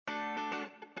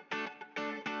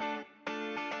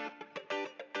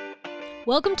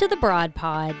Welcome to the Broad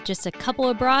Pod, just a couple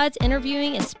of broads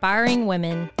interviewing inspiring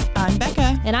women. I'm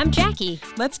Becca. And I'm Jackie.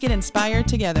 Let's get inspired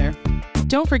together.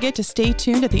 Don't forget to stay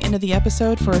tuned at the end of the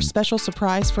episode for a special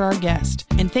surprise for our guest.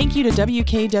 And thank you to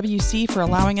WKWC for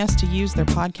allowing us to use their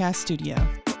podcast studio.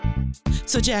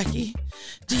 So, Jackie,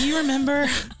 do you remember?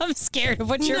 I'm scared of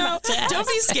what you're about to ask. Don't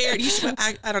be scared. You should,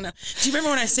 I don't know. Do you remember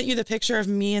when I sent you the picture of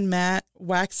me and Matt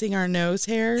waxing our nose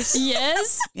hairs?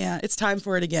 Yes. Yeah, it's time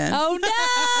for it again. Oh,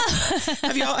 no.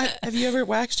 Have you ever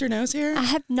waxed your nose hair? I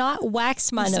have not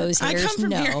waxed my nose hairs. I come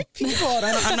from hearing people, and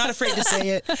I'm not afraid to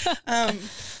say it.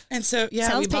 And so, yeah,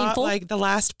 Sounds we bought painful. like the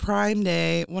last Prime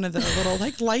Day, one of the little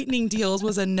like lightning deals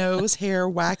was a nose hair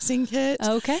waxing kit.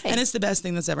 Okay. And it's the best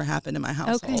thing that's ever happened in my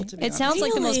household. Okay. To be It honest. sounds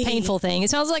like the most painful thing. It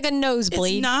sounds like a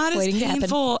nosebleed. It's not as waiting to happen.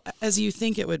 painful as you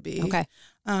think it would be. Okay.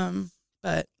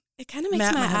 But it kind of makes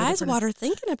Matt my might have a eyes different- water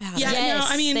thinking about yeah, it. Yes,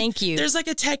 no, I mean, thank you. There's like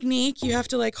a technique you have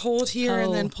to like hold here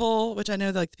and then pull, which I know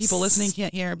like the people listening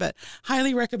can't hear, but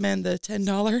highly recommend the $10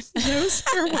 nose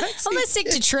hair waxing. I'm going to stick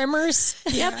to trimmers.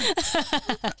 Yeah.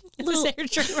 Little hair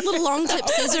trimmers. Little long tip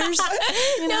scissors.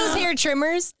 Nose hair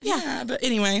trimmers. Yeah, but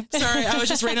anyway, sorry. I was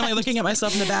just randomly looking at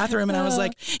myself in the bathroom and I was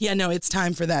like, yeah, no, it's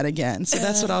time for that again. So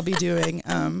that's what I'll be doing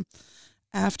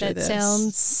after That this.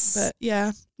 sounds But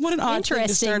yeah, what an odd thing to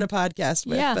interesting. start a podcast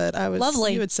with. Yeah, but I was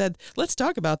lovely. You had said, let's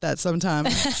talk about that sometime.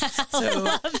 So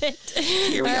Love it.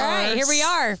 here we All are. right, here we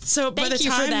are. So by Thank the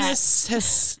you for time that.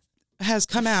 this has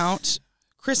come out,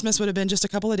 Christmas would have been just a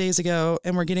couple of days ago,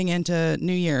 and we're getting into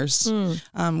New Year's.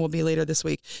 Will be later this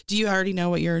week. Do you already know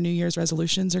what your New Year's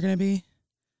resolutions are going to be?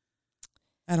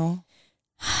 At all?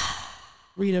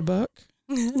 Read a book?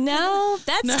 No,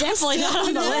 that's definitely not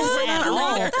on the list at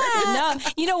all. No,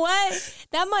 you know what?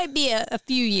 That might be a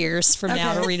few years from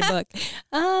now to read a book.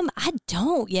 I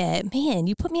don't yet. Man,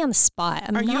 you put me on the spot.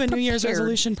 Are you a New Year's prepared.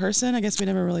 resolution person? I guess we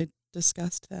never really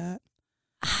discussed that.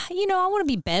 You know, I want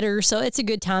to be better, so it's a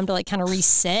good time to like kind of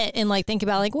reset and like think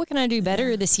about like what can I do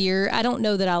better this year. I don't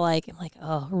know that I'm like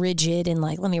rigid and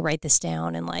like let me write this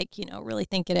down and like really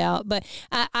think it out. But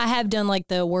I have done like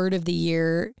the word of the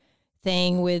year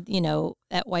thing with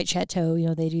at White Chateau.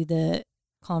 They do the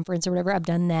conference or whatever. I've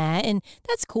done that, and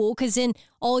that's cool because then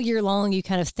all year long you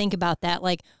kind of think about that.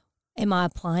 Like, am I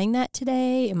applying that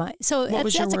today? Am I? So What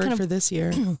was your that's a word kind of, for this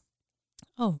year?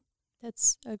 Oh,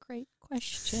 that's a great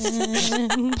question.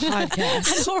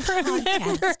 Podcast. I don't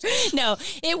remember. No,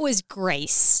 it was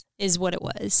grace is what it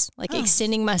was. Like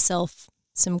extending myself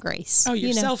some grace. Oh,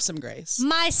 yourself some grace.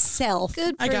 Myself.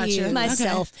 Good for I got you.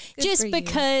 Myself. Okay. Just Good for you.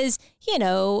 because,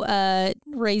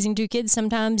 raising two kids,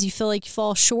 sometimes you feel like you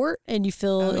fall short and you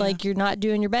feel like you're not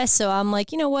doing your best. So I'm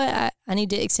like, you know what? I need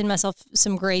to extend myself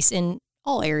some grace in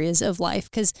all areas of life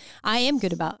because I am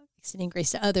good about extending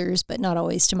grace to others, but not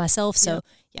always to myself. So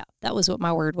yeah, that was what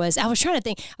my word was. I was trying to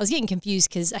think. I was getting confused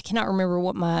because I cannot remember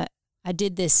what I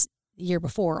did this the year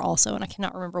before also, and I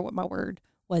cannot remember what my word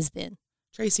was then.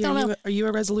 Tracy, are you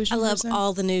a resolution I love person?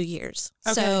 all the New Year's.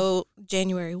 Okay. So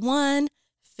January 1,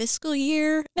 fiscal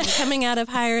year, and coming out of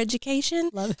higher education,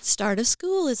 start of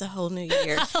school is a whole new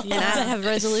year. And I have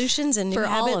resolutions and new For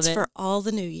all of habits it. for all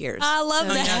the New Years. I love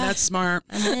Oh, that. yeah, that's smart.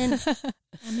 I'm in.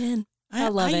 I'm in. I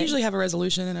love it. I usually have a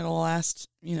resolution and it'll last,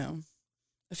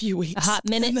 a few weeks. A hot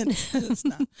minute. And then it's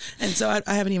not. And so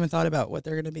I haven't even thought about what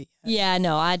they're going to be. Yeah,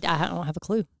 no, I don't have a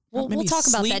clue. We'll Maybe talk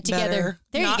about sleep that together. better,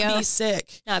 There not you go. be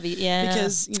sick.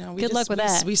 Because, we Good luck with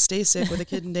that. We stay sick with a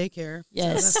kid in daycare.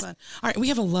 Yes. So that's fun. All right. We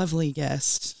have a lovely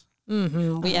guest.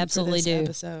 Mm-hmm. We absolutely for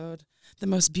this do. episode. The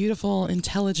most beautiful,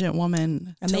 intelligent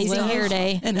woman. to Amazing live hair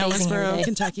day. in Amazing hair Owensboro, day.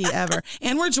 Kentucky ever.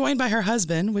 And we're joined by her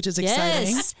husband, which is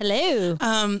exciting. Yes. Hello.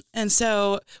 And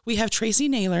so we have Tracy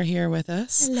Naylor here with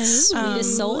us. Hello.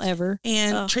 Sweetest soul ever.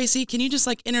 And Tracy, can you just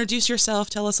introduce yourself?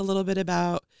 Tell us a little bit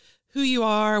about who you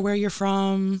are, where you're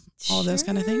from, all those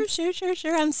kind of things.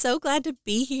 Sure. I'm so glad to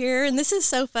be here. And this is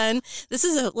so fun. This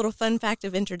is a little fun fact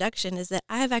of introduction is that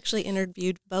I have actually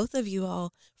interviewed both of you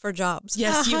all for jobs.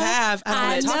 Yes, you have. I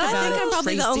want to talk about I think it, I'm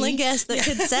probably the Tracy. only guest that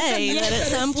could say that at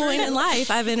some point in life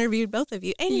I've interviewed both of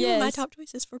you. And you were my Yes. top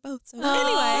choices for both. So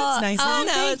Oh, anyway, It's nice. I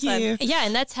know, Thank it's fun. you. Yeah,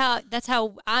 and that's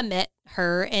how I met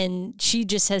her, and she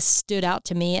just has stood out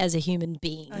to me as a human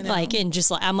being. I know.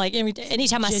 I'm like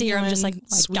anytime I see her, I'm just like, Genuine,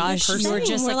 my sweet gosh, person. you are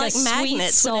just We're like a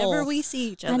magnets sweet soul. whenever we see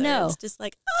each other. I know. It's just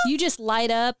like, You just light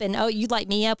up, and you light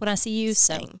me up when I see you.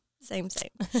 So Same. Same.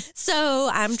 So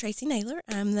I'm Tracy Naylor.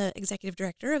 I'm the executive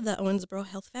director of the Owensboro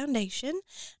Health Foundation.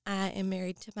 I am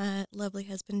married to my lovely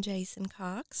husband, Jason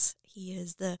Cox. He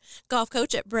is the golf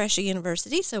coach at Brescia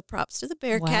University, so props to the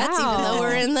Bearcats, even though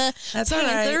we're in the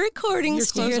Panther recording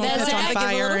studio. That's on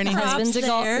fire or anything. Husband's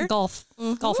a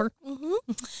golfer.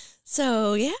 Mm-hmm.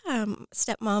 So, yeah, I'm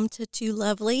stepmom to two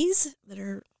lovelies that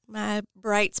are my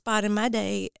bright spot in my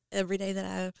day every day that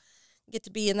I get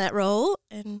to be in that role,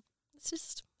 and it's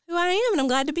just who I am, and I'm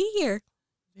glad to be here.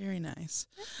 Very nice.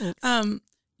 Thanks.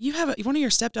 You have one of your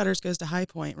stepdaughters goes to High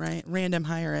Point, right? Random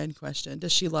higher ed question.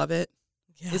 Does she love it?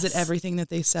 Yes. Is it everything that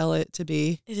they sell it to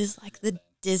be? It is like the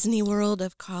Disney World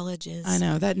of colleges. I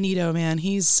know that Nito man.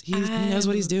 He knows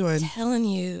what he's doing. Telling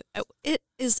you, it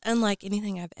is unlike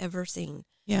anything I've ever seen.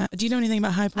 Yeah. Do you know anything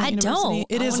about High Point University?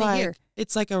 Don't.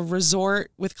 It's like a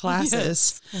resort with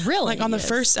classes. Yes. Really? Like on the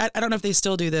first, I don't know if they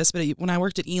still do this, but when I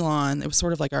worked at Elon, it was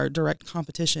sort of like our direct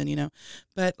competition, you know.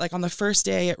 But like on the first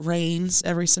day, it rains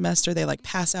every semester. They like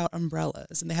pass out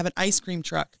umbrellas, and they have an ice cream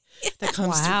truck that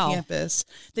comes to campus.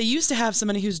 They used to have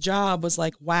somebody whose job was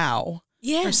like or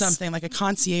something, like a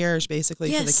concierge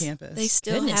basically for the campus. They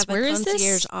still have a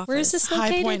concierge office. Where is this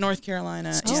located? High Point, North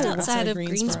Carolina. Just outside of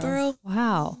Greensboro.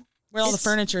 Wow. Where all the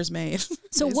furniture is made.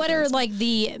 So what are like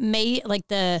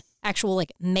the actual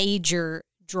like major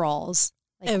draws?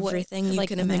 Like everything you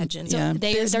can imagine. So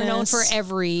they're known for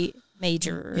every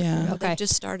major. Yeah. Okay. They've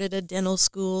just started a dental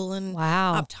school and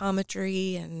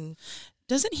optometry and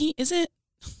this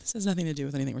has nothing to do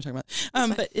with anything we're talking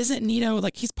about. But isn't Nito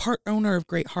like he's part owner of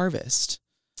Great Harvest?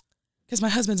 Because my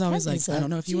husband's always like, I don't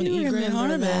know if you want to eat Great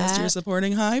Harvest. You're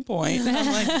supporting High Point. And I'm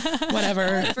like,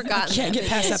 whatever. I can't get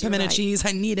past that pimento cheese.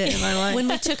 I need it in my life. When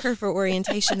we took her for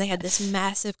orientation, they had this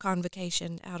massive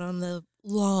convocation out on the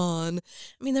lawn.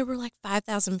 I mean, there were like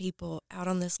 5,000 people out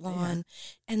on this lawn,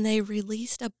 and they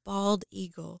released a bald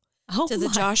eagle to the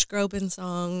Josh Groban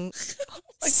song.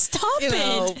 Stop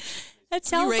it. That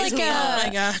sounds like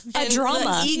a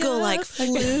drama. The eagle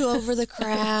flew over the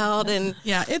crowd, and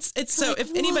it's so.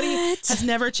 If anybody has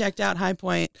never checked out High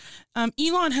Point,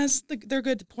 Elon has they're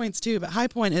good points too. But High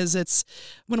Point it's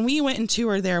when we went and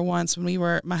toured there once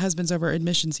when my husband's over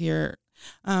admissions here,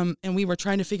 and we were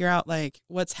trying to figure out like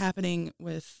what's happening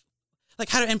with like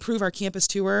how to improve our campus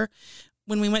tour.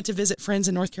 When we went to visit friends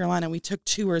in North Carolina, we took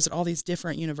tours at all these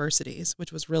different universities,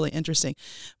 which was really interesting.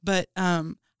 But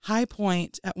High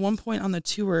Point, at one point on the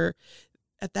tour,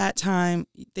 at that time,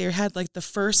 they had like the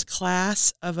first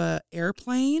class of a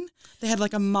airplane. They had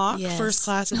like a mock first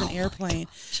class of an airplane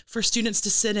for students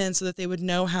to sit in so that they would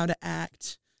know how to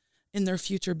act in their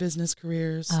future business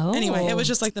careers. Oh. Anyway, it was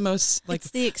just like the most like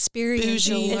it's the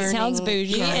experiential learning. It sounds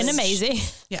bougie and amazing.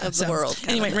 Of the world.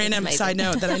 Anyway, random side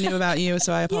note that I knew about you,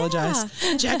 so I apologize.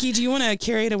 Jackie, do you want to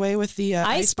carry it away with the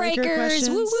icebreaker questions?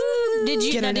 Woo woo.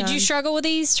 Did you struggle with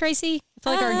these, Tracy? I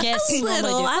feel like our guests a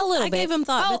little bit. I gave him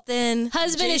thought, but then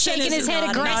husband is shaking his head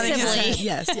aggressively.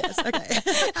 Yes.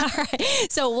 Okay. All right.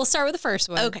 So we'll start with the first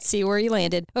one. Okay. See where you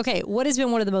landed. Okay. What has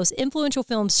been one of the most influential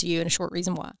films to you, and a short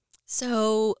reason why?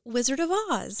 So, Wizard of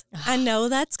Oz. I know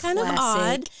that's kind of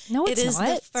odd. No, it's not. It is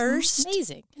the first, it's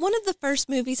amazing. One of the first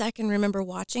movies I can remember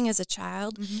watching as a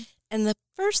child. Mm-hmm. And the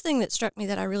first thing that struck me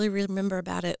that I really remember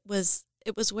about it was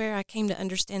where I came to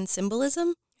understand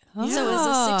symbolism. Oh. So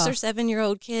as a 6 or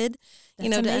 7-year-old kid, to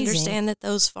understand that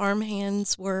those farm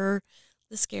hands were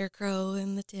the Scarecrow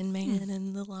and the Tin Man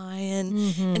and the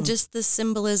Lion and just the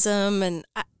symbolism. And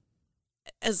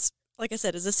as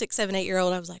a 6, 7,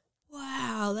 8-year-old, I was like,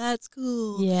 wow, that's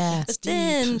cool. Yeah. But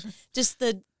then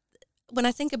when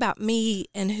I think about me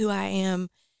and who I am,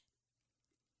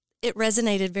 it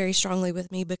resonated very strongly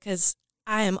with me because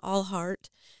I am all heart.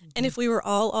 Mm-hmm. And if we were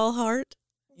all heart,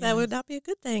 that would not be a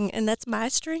good thing. And that's my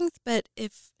strength. But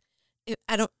if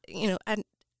I don't,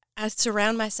 I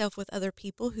surround myself with other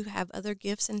people who have other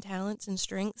gifts and talents and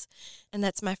strengths. And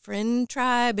that's my friend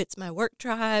tribe. It's my work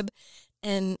tribe.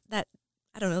 And that,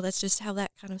 I don't know, that's just how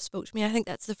that kind of spoke to me. I think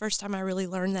that's the first time I really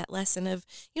learned that lesson of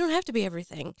you don't have to be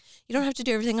everything. You don't have to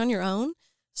do everything on your own.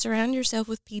 Surround yourself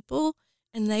with people,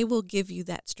 and they will give you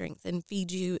that strength and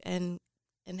feed you and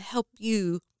help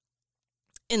you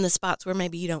in the spots where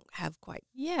maybe you don't have quite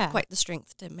the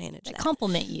strength to manage that.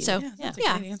 Compliment you. So, that's a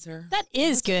great answer. That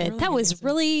is good. That was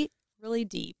really, really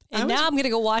deep. And now I'm going to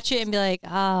go watch it and be like,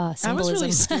 symbolism. I was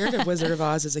really scared of Wizard of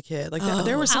Oz as a kid. Like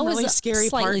there were some really scary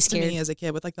parts to me as a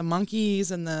kid with like the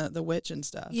monkeys and the witch and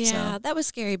stuff. Yeah, that was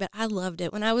scary, but I loved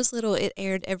it. When I was little, it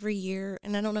aired every year,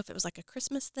 and I don't know if it was like a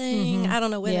Christmas thing. I don't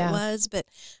know when it was, but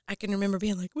I can remember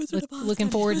being like, Wizard of Oz. Looking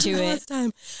forward to it.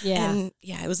 Time. Yeah. And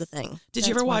it was a thing. Did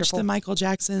you ever watch the Michael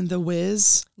Jackson, The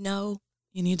Wiz? No.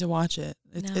 You need to watch it.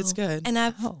 It's good. And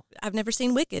I've never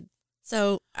seen Wicked.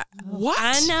 So what?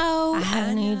 I know. I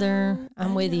haven't either.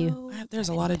 I'm with you. There's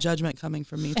a lot of judgment coming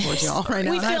from me towards y'all right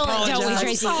now. We feel it, don't we,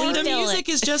 Tracy? We The feel music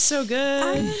is just so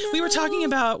good. We were talking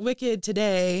about Wicked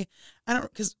today.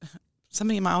 Because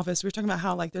somebody in my office, we were talking about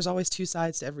how like there's always two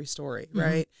sides to every story,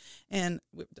 right? And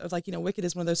like, Wicked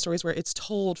is one of those stories where it's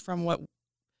told from what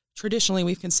traditionally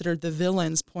we've considered the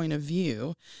villain's point of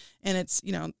view. And it's,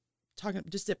 talking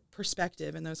just a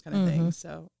perspective and those kind of things.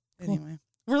 So anyway.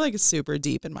 We're like super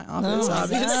deep in my office,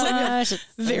 obviously. Gosh,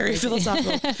 very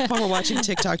philosophical while we're watching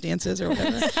TikTok dances or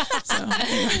whatever. So,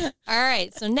 anyway. All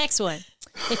right. So next one.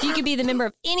 If you could be the member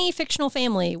of any fictional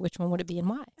family, which one would it be and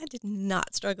why? I did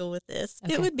not struggle with this.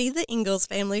 Okay. It would be the Ingalls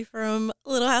family from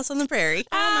Little House on the Prairie.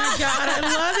 Oh my God, I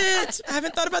love it. I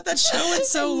haven't thought about that show in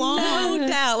so long. No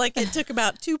doubt. Like it took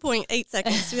about 2.8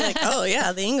 seconds to be like, oh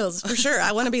yeah, the Ingalls for sure.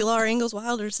 I want to be Laura Ingalls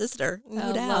Wilder's sister.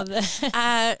 No doubt. Love that.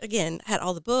 I, again, had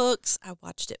all the books. I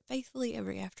watched it faithfully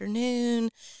every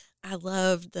afternoon. I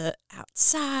loved the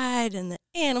outside and the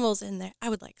animals in there. I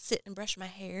would like sit and brush my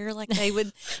hair like they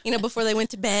would, before they went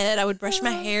to bed. I would brush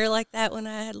my hair like that when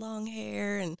I had long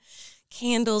hair, and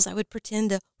candles. I would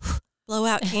pretend to blow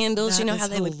out candles. That how is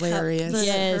they would hilarious. cut the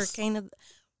Yes. hurricane of.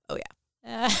 Oh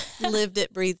yeah, lived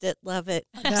it, breathed it, love it.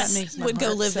 That makes my would go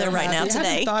heart live so there right now happy. I today.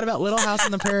 haven't thought about Little House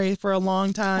on the Prairie for a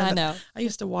long time. I know. I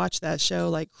used to watch that show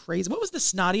like crazy. What was the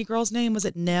snotty girl's name? Was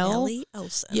it Nell? Nellie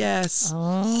Olsen. Yes.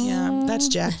 Oh. Yeah, that's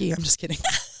Jackie. I'm just kidding.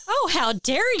 Oh, how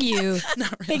dare you?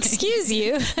 Not really. Excuse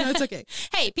you. No, it's okay.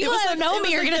 Hey, people that don't know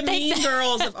me are going to the think mean that.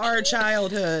 girls of our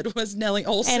childhood was Nellie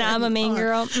Olsen. And I'm a mean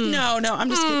girl. No, I'm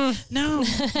just kidding. No,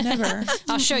 never.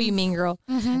 I'll show you, mean girl.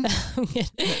 All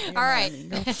right.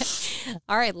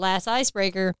 All right, last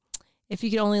icebreaker. If you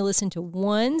could only listen to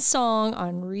one song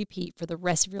on repeat for the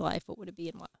rest of your life, what would it be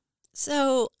and why?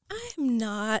 So I'm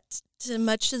not,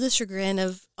 much to the chagrin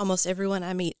of almost everyone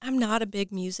I meet, I'm not a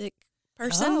big music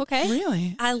person. Oh, okay.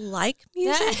 Really? I like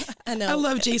music. I know. I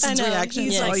love Jason's reaction.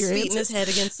 He's to all like your beating answers. his head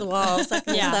against the wall,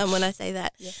 sucking his thumb when I say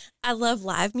that. Yeah. I love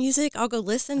live music. I'll go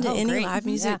listen to any great. live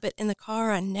music, Yeah. but in the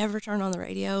car, I never turn on the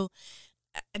radio.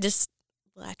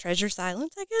 I treasure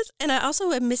silence, I guess. And I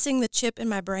also am missing the chip in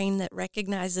my brain that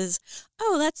recognizes,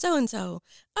 oh, that's so-and-so.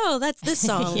 Oh, that's this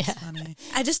song. Yeah. Funny.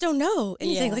 I just don't know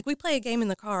anything. Yeah. Like we play a game in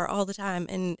the car all the time,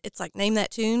 and it's like name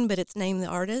that tune, but it's name the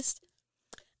artist.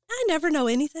 I never know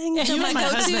anything. So You my and my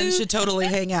husband should totally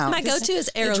hang out. My go-to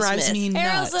is Aerosmith. It drives me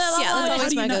nuts. Aerosmith, Yeah, that's How always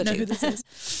do you my not know go-to. who this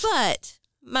is? But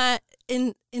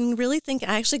in really thinking,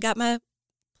 I actually got my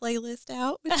playlist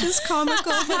out, which is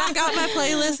comical. But I got my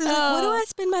playlist, and like, what do I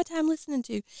spend my time listening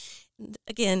to?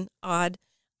 Again, odd.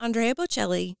 Andrea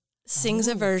Bocelli sings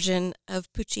a version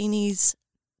of Puccini's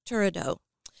Turandot.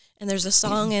 And there's a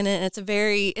song in it, and it's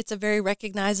a very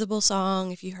recognizable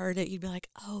song. If you heard it, you'd be like,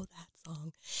 oh, that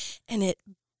song. And it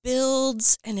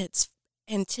builds, and it's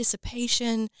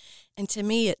anticipation, and to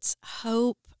me it's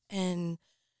hope, and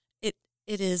it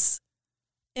is,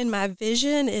 in my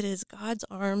vision, it is God's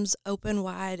arms open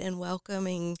wide and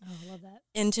welcoming I love that.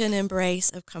 into an embrace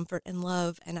of comfort and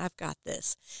love, and I've got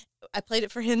this. I played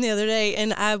it for him the other day,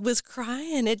 and I was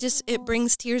crying. It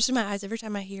brings tears to my eyes every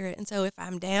time I hear it. And so if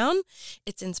I'm down,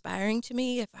 it's inspiring to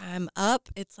me. If I'm up,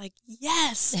 it's like,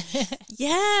 yes,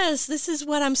 yes, this is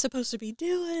what I'm supposed to be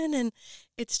doing. And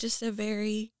it's just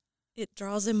it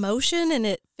draws emotion, and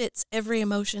it fits every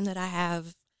emotion that I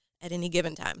have at any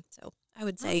given time. So I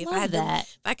would say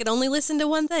if I could only listen to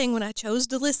one thing when I chose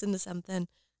to listen to something,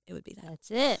 it would be that.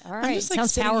 That's it. All right. I'm just like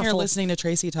Sounds sitting powerful. here listening to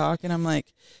Tracy talk, and I'm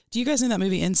like, do you guys know that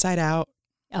movie Inside Out?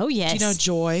 Oh, yes. Do you know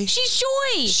Joy? She's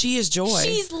Joy. She is Joy.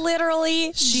 She's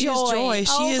literally She Joy. is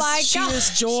Joy. She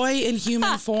is Joy in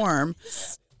human form.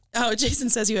 Oh, Jason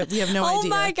says we have no idea. Oh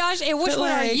my gosh. And which But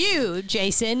one are like- you,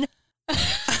 Jason?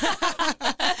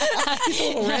 He's a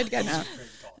little red guy now.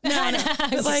 No,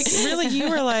 but like really, you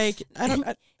were like,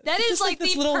 That is just like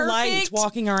this the little light perfect-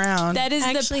 walking around. That is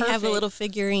I the actually perfect. have a little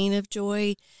figurine of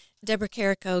Joy. Deborah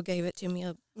Carrico gave it to me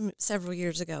several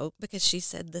years ago because she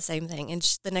said the same thing. And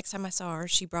the next time I saw her,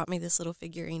 she brought me this little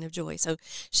figurine of Joy. So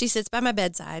she sits by my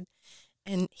bedside,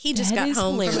 and he just That got is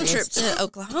home from a hilarious. trip to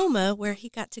Oklahoma where he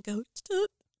got to go to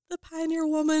the Pioneer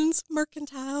Woman's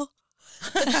Mercantile.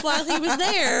 But while he was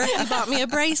there, he bought me a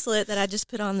bracelet that I just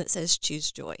put on that says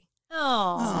 "Choose Joy."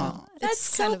 Oh, that's It's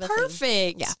so kind of a thing.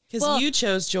 perfect. Yeah. Because you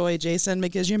chose Joy, Jason,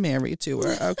 because you're married to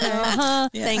her. Okay. Uh-huh.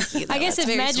 Yeah. Thank you. I guess That's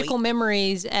if very Magical sweet.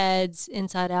 Memories adds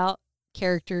Inside Out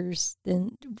characters,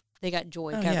 then they got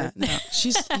Joy Oh, covered. yeah.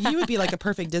 No, you would be like a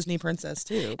perfect Disney princess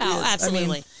too. Oh, because, absolutely. I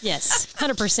mean, yes.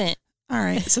 100%. All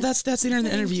right. So that's the end of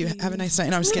the interview. Have a nice night.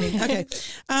 No, I'm just kidding. Okay.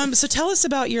 So tell us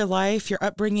about your life, your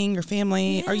upbringing, your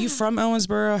family. Yeah. Are you from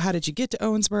Owensboro? How did you get to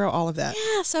Owensboro? All of that.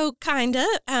 Yeah, so kind of.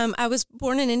 I was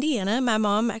born in Indiana. My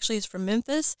mom actually is from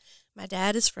Memphis. My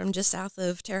dad is from just south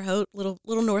of Terre Haute, little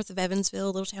north of Evansville,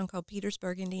 a little town called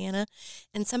Petersburg, Indiana.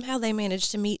 And somehow they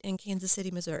managed to meet in Kansas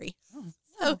City, Missouri.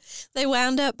 So they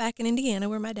wound up back in Indiana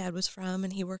where my dad was from,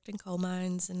 and he worked in coal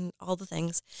mines and all the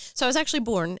things. So I was actually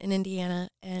born in Indiana,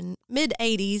 and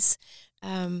mid-'80s,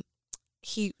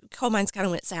 coal mines kind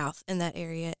of went south in that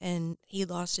area, and he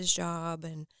lost his job.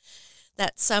 And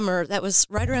that summer, that was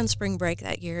right around spring break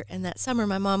that year, and that summer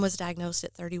my mom was diagnosed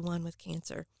at 31 with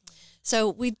cancer.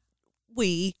 So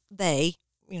they,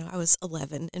 I was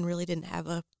 11 and really I didn't have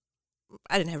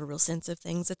a real sense of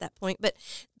things at that point, but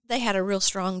they had a real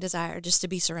strong desire just to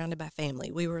be surrounded by family.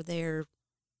 We were there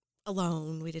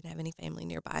alone. We didn't have any family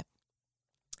nearby.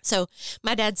 So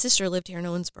my dad's sister lived here in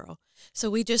Owensboro. So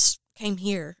we just came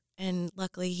here, and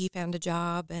luckily he found a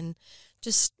job, and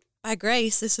just by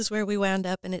grace, this is where we wound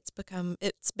up, and it's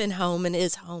been home and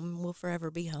is home, will forever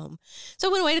be home. So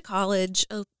I went away to college.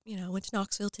 I went to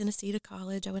Knoxville, Tennessee to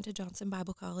college. I went to Johnson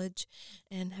Bible College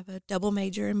and have a double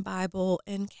major in Bible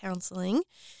and counseling.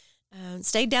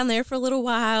 Stayed down there for a little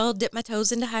while, dipped my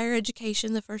toes into higher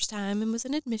education the first time, and was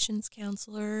an admissions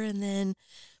counselor. And then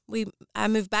I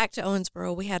moved back to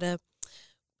Owensboro. We had a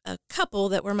couple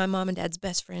that were my mom and dad's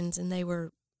best friends, and they were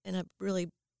in a really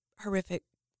horrific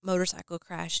motorcycle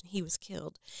crash, and he was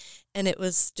killed. And it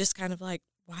was just kind of like,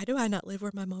 why do I not live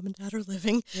where my mom and dad are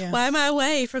living? Yeah. Why am I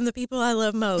away from the people I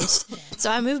love most? So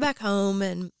I moved back home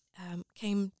and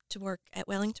came to work at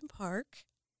Wellington Park,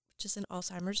 which is an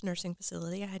Alzheimer's nursing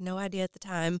facility. I had no idea at the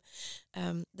time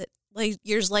that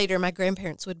years later my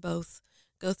grandparents would both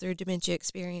go through dementia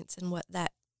experience, and what that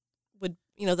would,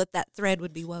 that thread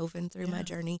would be woven through my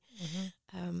journey.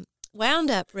 Mm-hmm.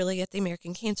 Wound up really at the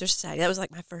American Cancer Society. That was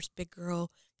like my first big girl,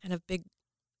 kind of big,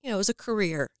 it was a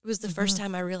career. It was the first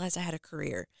time I realized I had a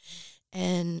career.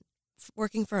 And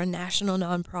working for a national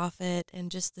nonprofit, and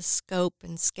just the scope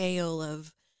and scale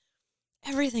of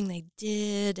everything they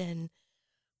did, and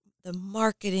the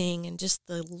marketing, and just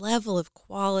the level of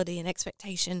quality and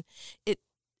expectation,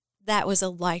 that was a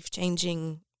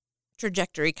life-changing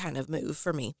trajectory kind of move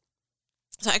for me.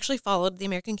 So I actually followed the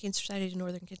American Cancer Society to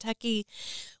Northern Kentucky,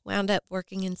 wound up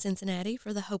working in Cincinnati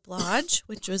for the Hope Lodge,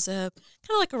 which was kind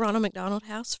of like a Ronald McDonald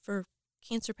House for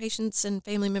cancer patients and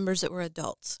family members that were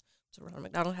adults. So Ronald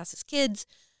McDonald House is kids,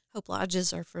 Hope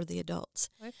Lodges are for the adults.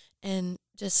 Right. And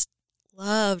just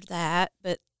loved that,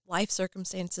 but life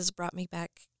circumstances brought me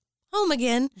back home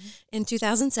again in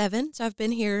 2007. So I've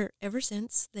been here ever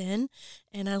since then,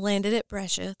 and I landed at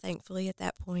Brescia, thankfully, at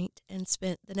that point, and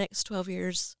spent the next 12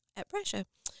 years at Brescia.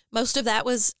 Most of that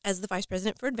was as the vice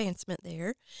president for advancement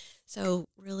there. So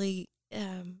really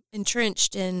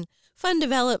entrenched in fund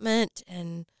development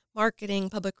and marketing,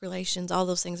 public relations, all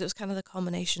those things. It was kind of the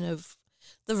culmination of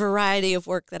the variety of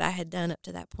work that I had done up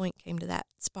to that point came to that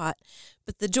spot.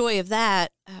 But the joy of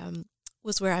that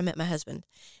was where I met my husband.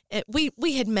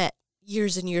 We had met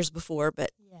years and years before,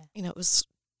 but it was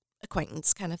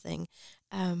acquaintance kind of thing.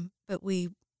 But we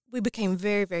became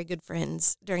very, very good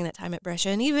friends during that time at Brescia,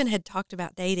 and even had talked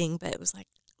about dating, but it was like,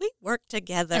 we worked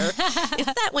together. If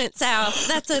that went south,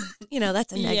 that's a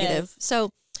negative. Yes. So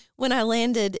when I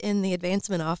landed in the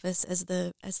advancement office as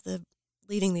the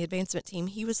leading the advancement team,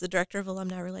 he was the director of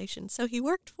alumni relations. So he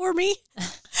worked for me.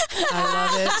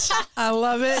 I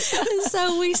love it.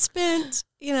 So we spent,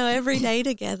 every day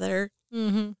together,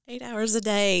 8 hours a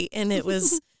day. And it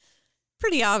was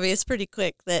pretty obvious pretty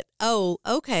quick that,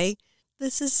 okay,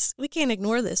 we can't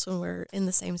ignore this when we're in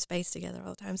the same space together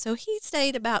all the time. So he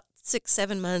stayed about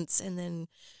 6-7 months and then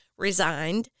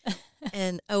resigned.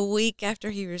 And a week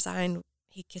after he resigned,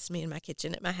 he kissed me in my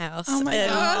kitchen at my house. Oh my God,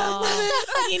 I love it.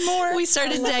 I need more. We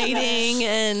started dating,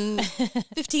 and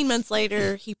 15 months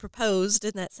later, he proposed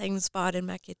in that same spot in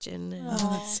my kitchen. And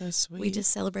that's so sweet. We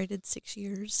just celebrated 6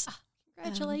 years.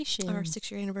 Congratulations. Our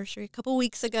 6-year anniversary a couple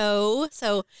weeks ago.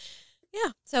 So,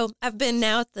 yeah. So I've been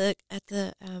now at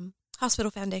the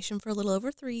Hospital Foundation for a little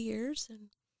over 3 years, and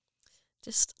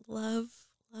just love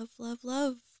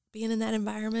being in that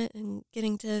environment and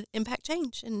getting to impact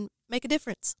change and make a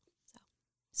difference.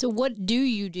 So what do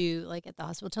you do at the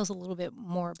hospital? Tell us a little bit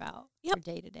more about your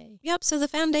day-to-day. Yep. So the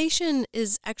foundation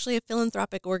is actually a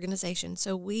philanthropic organization.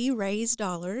 So we raise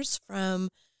dollars from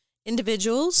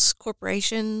individuals,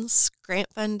 corporations, grant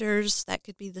funders. That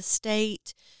could be the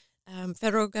state,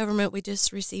 federal government. We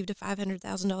just received a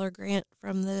 $500,000 grant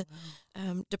from the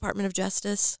Department of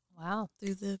Justice. Wow.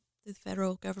 Through the through the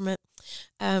federal government.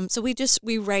 So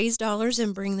we raise dollars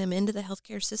and bring them into the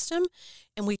healthcare system,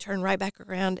 and we turn right back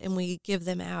around and we give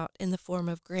them out in the form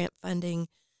of grant funding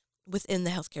within the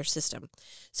healthcare system.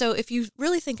 So if you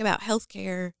really think about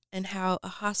healthcare and how a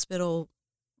hospital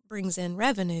brings in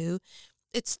revenue,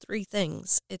 it's three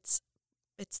things. It's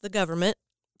the government,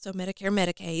 so Medicare,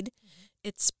 Medicaid. Mm-hmm.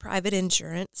 It's private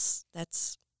insurance.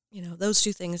 That's, those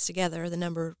two things together,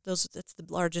 that's the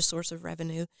largest source of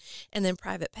revenue. And then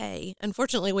private pay.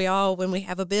 Unfortunately, when we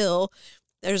have a bill,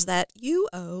 there's that you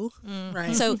owe.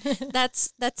 Right. So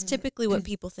that's typically what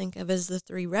people think of as the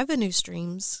three revenue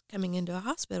streams coming into a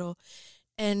hospital.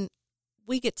 And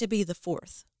we get to be the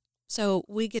fourth. So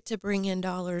we get to bring in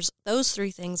dollars. Those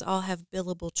three things all have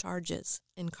billable charges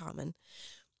in common.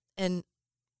 And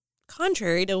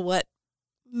contrary to what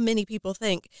many people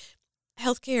think,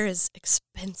 healthcare is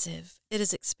expensive. It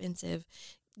is expensive.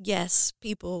 Yes,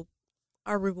 people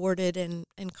are rewarded and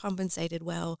compensated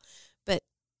well, but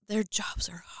their jobs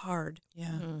are hard.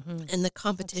 Yeah. Mm-hmm. And the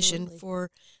competition Absolutely. for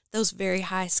those very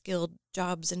high skilled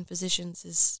jobs and positions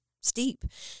is steep.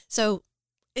 So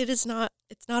it's not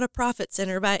a profit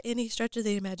center by any stretch of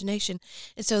the imagination.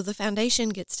 And so the foundation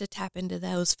gets to tap into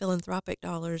those philanthropic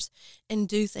dollars and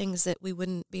do things that we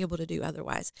wouldn't be able to do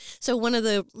otherwise. So one of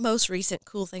the most recent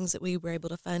cool things that we were able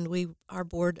to fund, our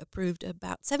board approved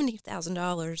about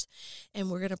 $70,000,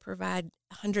 and we're going to provide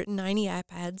 190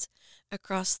 iPads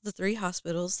across the 3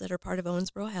 hospitals that are part of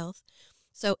Owensboro Health.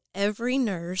 So every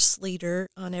nurse leader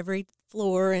on every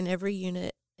floor and every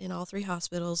unit in all 3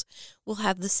 hospitals will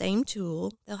have the same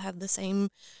tool. They'll have the same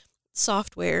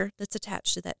software that's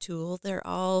attached to that tool. They're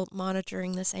all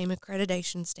monitoring the same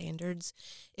accreditation standards.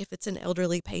 If it's an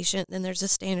elderly patient, then there's a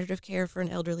standard of care for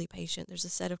an elderly patient. There's a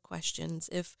set of questions.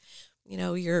 If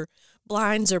your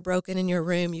blinds are broken in your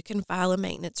room, you can file a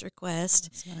maintenance request.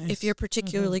 That's nice. If you're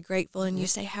particularly grateful and you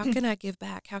say, how can I give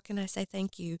back? How can I say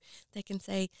thank you? They can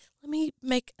say, let me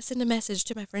send a message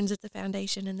to my friends at the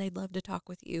foundation and they'd love to talk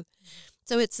with you.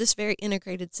 So it's this very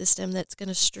integrated system that's going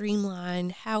to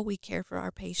streamline how we care for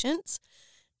our patients.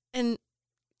 And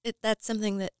that's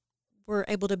something that we're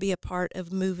able to be a part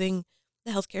of moving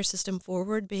the healthcare system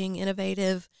forward, being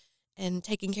innovative and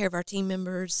taking care of our team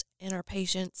members and our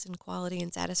patients and quality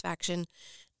and satisfaction,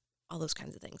 all those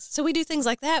kinds of things. So we do things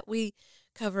like that. We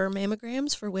cover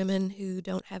mammograms for women who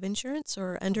don't have insurance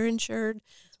or underinsured,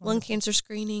 lung cancer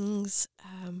screenings.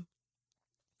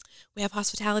 We have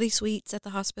hospitality suites at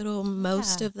the hospital.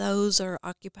 Most of those are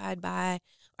occupied by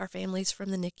our families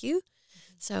from the NICU.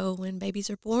 So when babies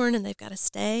are born and they've got to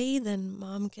stay, then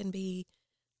mom can be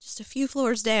just a few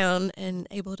floors down and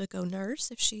able to go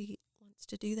nurse if she wants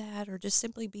to do that, or just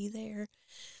simply be there.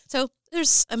 So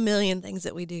there's a million things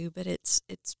that we do, but it's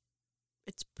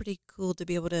pretty cool to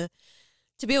be able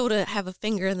to have a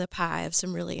finger in the pie of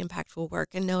some really impactful work,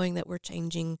 and knowing that we're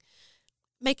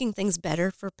making things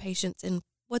better for patients in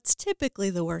what's typically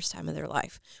the worst time of their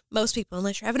life. Most people,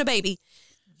 unless you're having a baby,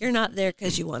 you're not there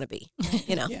because you want to be,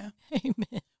 Yeah.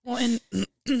 Amen. Well, and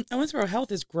Owensboro Health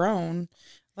has grown.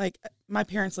 Like, my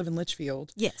parents live in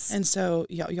Litchfield. Yes. And so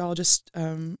y'all just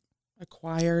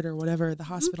acquired or whatever the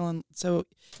hospital. And so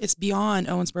it's beyond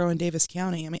Owensboro and Davis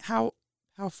County. I mean, how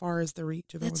far is the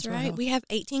reach of That's Owensboro right. Health? We have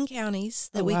 18 counties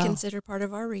that we consider part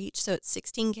of our reach. So it's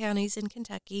 16 counties in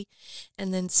Kentucky,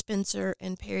 and then Spencer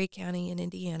and Perry County in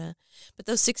Indiana. But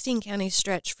those 16 counties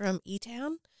stretch from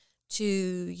E-Town to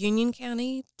Union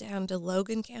County down to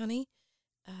Logan County.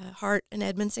 Hart and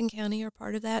Edmondson County are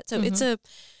part of that. So it's a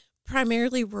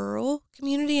primarily rural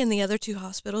community, and the other 2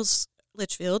 hospitals,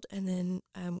 Litchfield, and then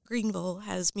Greenville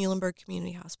has Muhlenberg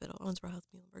Community Hospital, Owensboro Health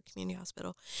Muhlenberg Community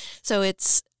Hospital. So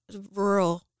it's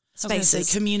rural spaces. I was gonna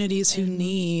say, communities who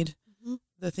need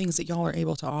the things that y'all are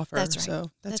able to offer. That's right.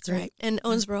 So that's great. Right. And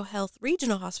Owensboro Health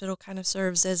Regional Hospital kind of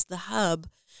serves as the hub,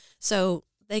 so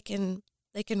they can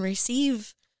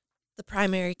receive the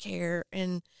primary care,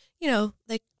 and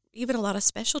even a lot of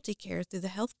specialty care through the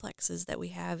health plexes that we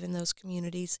have in those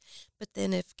communities. But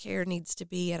then if care needs to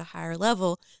be at a higher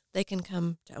level, they can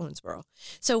come to Owensboro.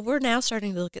 So we're now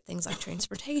starting to look at things like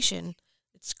transportation.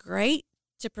 It's great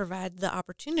to provide the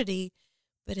opportunity,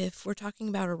 but if we're talking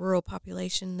about a rural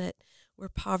population where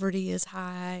poverty is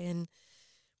high, and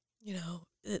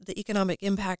the economic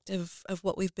impact of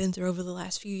what we've been through over the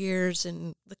last few years,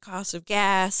 and the cost of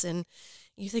gas, and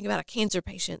you think about a cancer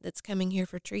patient that's coming here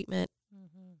for treatment.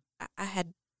 I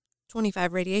had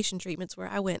 25 radiation treatments where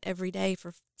I went every day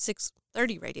for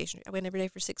 30 radiation. I went every day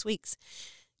for 6 weeks.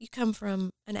 You come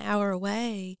from an hour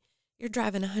away, you're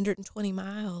driving 120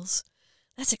 miles.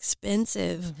 That's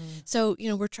expensive. So,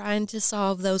 we're trying to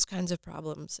solve those kinds of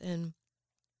problems, and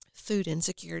food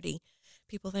insecurity.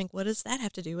 people think, what does that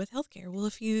have to do with healthcare? Well,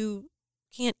 if you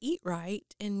can't eat right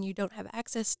and you don't have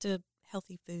access to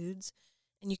healthy foods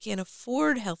and you can't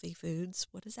afford healthy foods,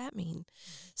 what does that mean?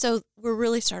 So we're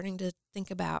really starting to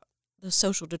think about those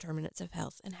social determinants of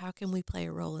health and how can we play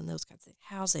a role in those kinds of things.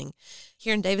 Housing.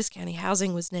 Here in Davis County,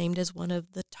 housing was named as one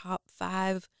of the top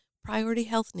 5 priority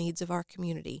health needs of our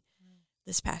community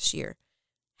this past year.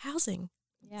 Housing.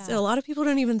 Yeah. So a lot of people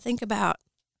don't even think about,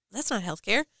 that's not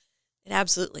healthcare. It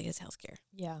absolutely is healthcare.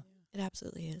 Yeah. It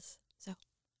absolutely is. So,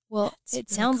 well,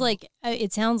 it sounds cool.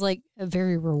 It sounds like a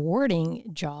very rewarding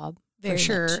job. Very for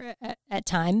sure at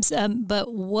times.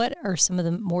 But what are some of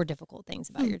the more difficult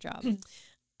things about your job?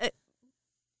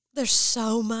 There's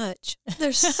so much.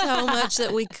 There's so much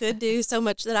that we could do, so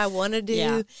much that I want to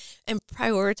do, and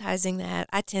prioritizing that.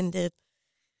 I tend to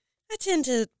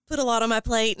put a lot on my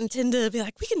plate and tend to be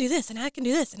like, we can do this, and I can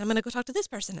do this, and I'm going to go talk to this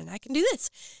person, and I can do this.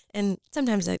 And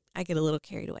sometimes I get a little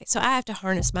carried away. So I have to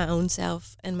harness my own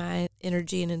self and my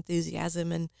energy and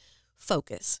enthusiasm and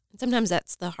focus. And sometimes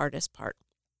that's the hardest part.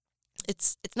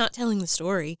 It's not telling the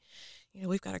story. You know,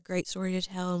 we've got a great story to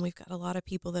tell, and we've got a lot of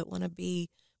people that want to be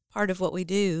part of what we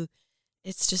do.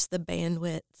 It's just the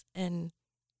bandwidth and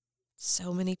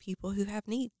so many people who have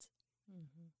needs.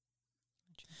 Mm-hmm.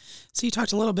 So you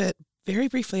talked a little bit, very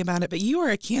briefly about it, but you are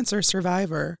a cancer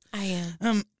survivor. I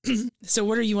am. So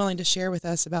what are you willing to share with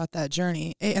us about that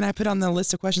journey? And I put on the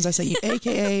list of questions, I say,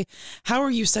 AKA, how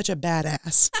are you such a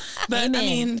badass? But Amen. I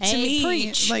mean, to me,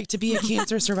 preach. like to be a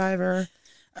cancer survivor,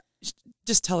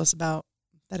 just tell us about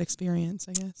that experience,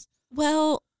 I guess.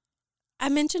 Well, I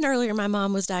mentioned earlier my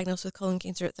mom was diagnosed with colon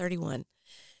cancer at 31.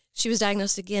 She was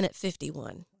diagnosed again at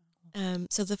 51.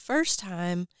 So the first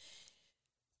time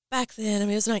back then, I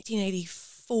mean, it was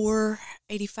 1984,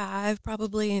 85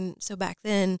 probably. And so back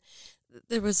then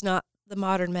there was not the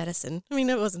modern medicine. I mean,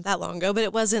 it wasn't that long ago, but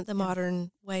it wasn't the modern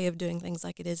way of doing things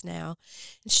like it is now.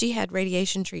 And she had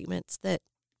radiation treatments that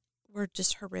were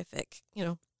just horrific. You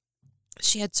know,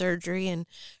 she had surgery and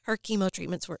her chemo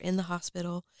treatments were in the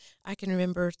hospital. I can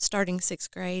remember starting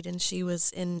 6th grade and she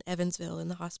was in Evansville in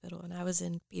the hospital and I was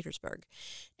in Petersburg.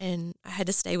 And I had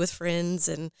to stay with friends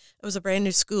and it was a brand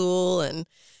new school and,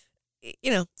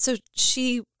 you know, so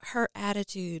her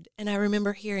attitude, and I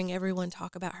remember hearing everyone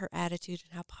talk about her attitude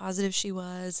and how positive she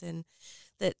was and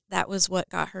that was what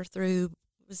got her through.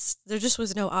 There just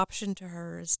was no option to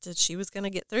her as to she was going to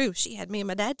get through. She had me and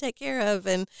my dad take care of,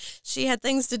 and she had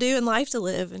things to do and life to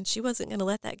live, and she wasn't going to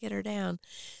let that get her down.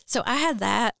 So I had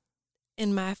that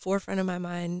in my forefront of my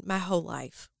mind my whole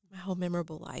life, my whole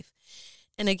memorable life.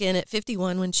 And again, at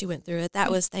 51, when she went through it,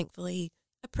 that was thankfully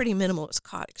a pretty minimal. It was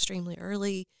caught extremely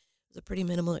early. It was a pretty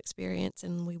minimal experience,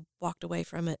 and we walked away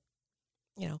from it.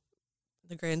 You know,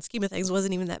 the grand scheme of things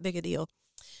wasn't even that big a deal.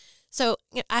 So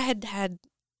I had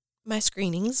my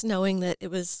screenings, knowing that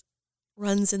it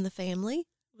runs in the family,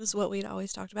 was what we'd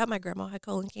always talked about. My grandma had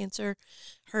colon cancer.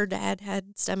 Her dad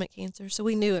had stomach cancer, so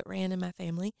we knew it ran in my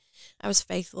family. I was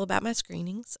faithful about my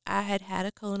screenings. I had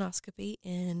a colonoscopy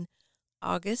in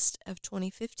August of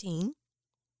 2015.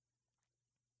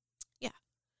 Yeah,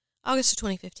 August of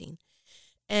 2015.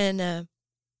 And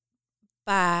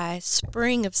by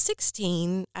spring of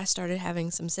 16, I started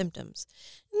having some symptoms.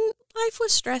 Life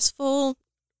was stressful.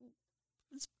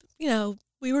 You know,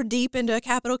 we were deep into a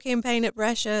capital campaign at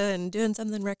Brescia and doing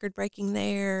something record-breaking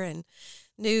there and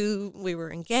knew we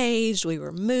were engaged, we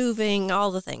were moving, all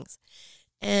the things.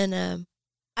 And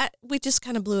we just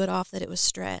kind of blew it off that it was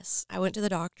stress. I went to the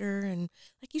doctor and,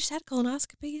 like, you just had a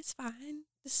colonoscopy, it's fine.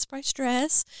 This is probably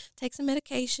stress. Take some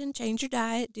medication, change your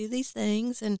diet, do these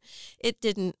things. And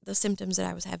the symptoms that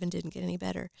I was having didn't get any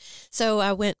better. So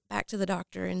I went back to the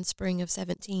doctor in spring of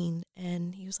 17,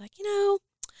 and he was like, you know,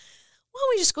 why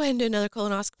don't we just go ahead and do another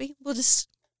colonoscopy? We'll just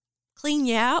clean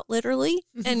you out, literally,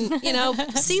 and, you know,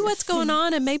 see what's going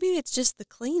on. And maybe it's just the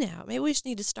clean out. Maybe we just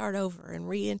need to start over and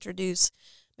reintroduce.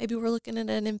 Maybe we're looking at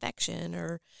an infection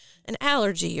or an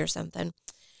allergy or something.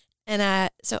 And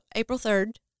so April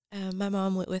 3rd, my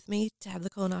mom went with me to have the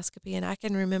colonoscopy. And I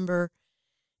can remember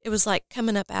it was like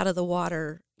coming up out of the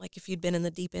water, like if you'd been in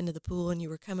the deep end of the pool and you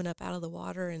were coming up out of the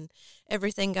water and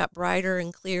everything got brighter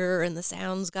and clearer and the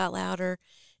sounds got louder.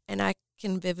 And I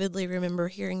can vividly remember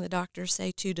hearing the doctor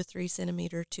say 2 to 3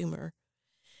 centimeter tumor.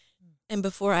 And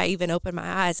before I even opened my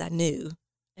eyes, I knew.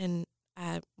 And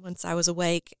once I was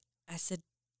awake, I said,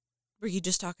 were you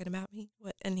just talking about me?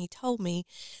 What? And he told me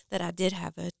that I did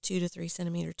have a 2 to 3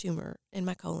 centimeter tumor in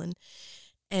my colon.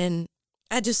 And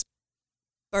I just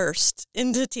burst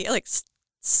into tears, like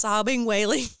sobbing,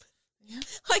 wailing. Yeah.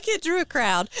 Like it drew a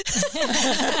crowd.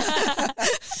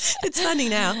 It's funny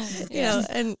now, you know,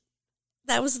 and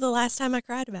that was the last time I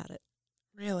cried about it.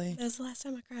 Really? That was the last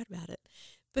time I cried about it,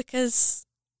 because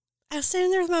I was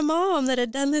standing there with my mom that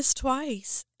had done this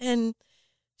twice, and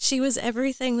she was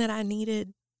everything that I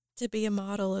needed to be a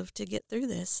model of to get through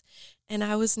this, and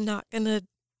I was not going to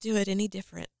do it any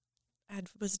different. I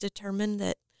was determined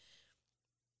that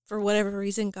for whatever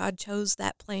reason, God chose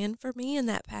that plan for me and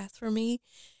that path for me,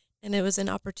 and it was an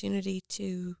opportunity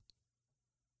to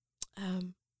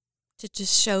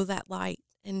just show that light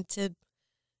and to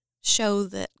show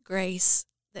that grace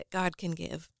that God can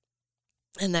give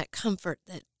and that comfort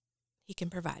that He can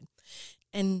provide.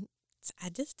 And I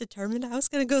just determined I was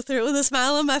going to go through it with a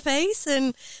smile on my face,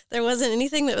 and there wasn't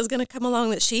anything that was going to come along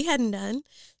that she hadn't done.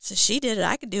 So she did it.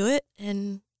 I could do it.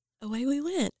 And away we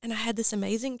went. And I had this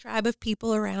amazing tribe of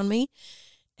people around me,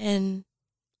 and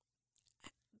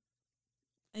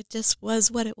it just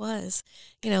was what it was.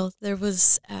 You know, there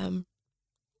was,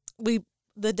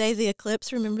 the day of the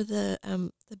eclipse, remember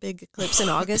the big eclipse in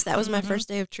August? That was my first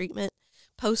day of treatment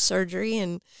post-surgery.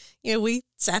 And, you know, we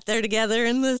sat there together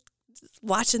in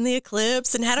watching the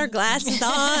eclipse and had our glasses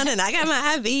on, and I got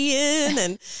my IV in,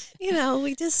 and, you know,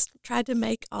 we just tried to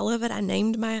make all of it. I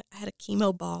had a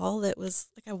chemo ball that was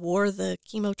like, I wore the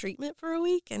chemo treatment for a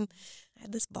week, and I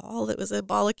had this ball that was a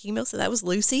ball of chemo. So that was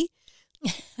Lucille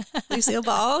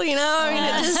Ball, you know. I mean,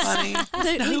 it just funny.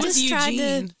 Now, who was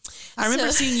Eugene? I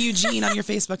remember seeing Eugene on your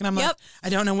Facebook, and I'm like, I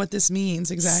don't know what this means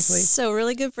exactly. So a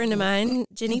really good friend of mine,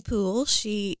 Jenny Poole,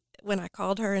 when I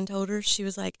called her and told her, she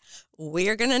was like,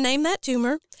 we're going to name that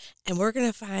tumor, and we're going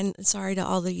to find, sorry to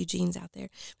all the Eugenes out there,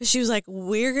 but she was like,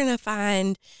 we're going to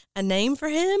find a name for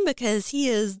him because he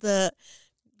is the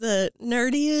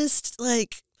nerdiest,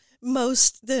 like,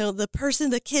 most,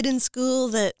 the kid in school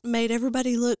that made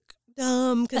everybody look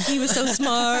dumb because he was so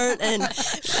smart, and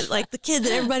like the kid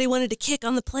that everybody wanted to kick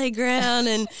on the playground.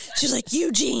 And she was like,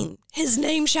 Eugene, his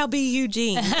name shall be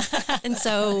Eugene. And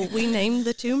so we named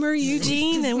the tumor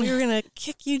Eugene, and we were going to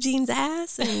kick Eugene's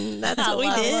ass, and that's what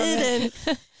we did.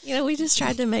 And, you know, we just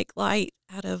tried to make light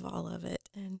out of all of it.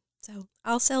 And so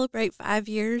I'll celebrate 5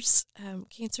 years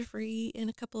cancer-free in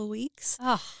a couple of weeks.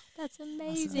 Oh, that's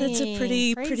amazing. That's a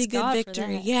pretty good God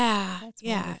victory. Yeah. That's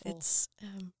yeah. wonderful.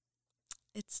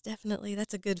 It's definitely,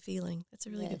 that's a good feeling. That's a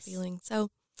really good feeling.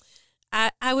 So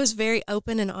I was very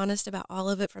open and honest about all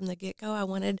of it from the get-go.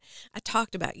 I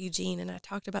talked about Eugene, and I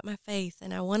talked about my faith,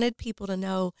 and I wanted people to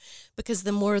know, because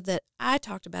the more that I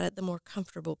talked about it, the more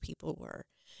comfortable people were.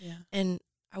 Yeah. And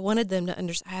I wanted them to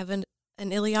understand. I have an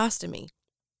ileostomy,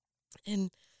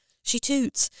 and she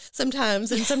toots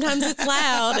sometimes, and sometimes it's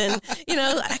loud, and, you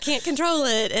know, I can't control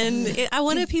it. And I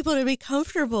wanted people to be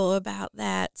comfortable about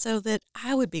that so that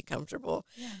I would be comfortable.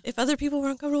 Yeah. If other people were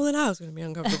uncomfortable, then I was going to be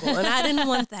uncomfortable, and I didn't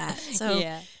want that. So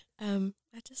I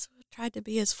just tried to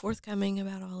be as forthcoming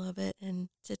about all of it, and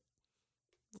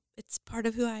it's part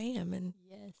of who I am. And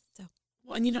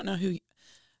well, and you don't know who.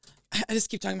 I just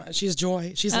keep talking about it. She's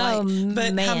joy. She's light.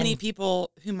 But how many people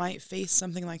who might face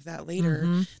something like that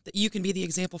later, that you can be the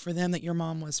example for them that your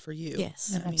mom was for you?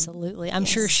 Yes, absolutely. I'm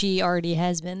sure she already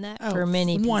has been that for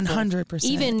many people.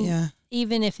 100%.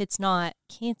 Even if it's not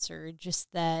cancer, just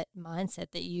that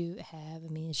mindset that you have. I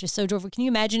mean, it's just so joyful. Can you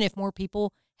imagine if more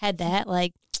people had that?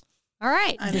 Like, all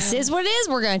right, this is what it is.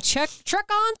 We're going to truck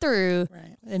on through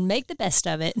and make the best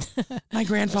of it. My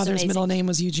grandfather's middle name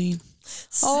was Eugene.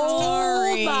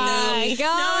 Sorry. Oh my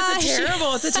God!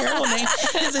 No, it's a terrible name.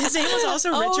 His name was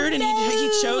also Richard, and he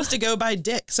chose to go by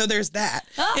Dick. So there's that.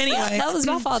 Anyway, that was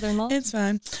my father-in-law. It's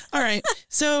fine. All right.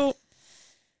 So,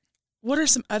 what are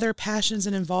some other passions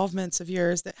and involvements of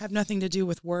yours that have nothing to do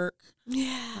with work?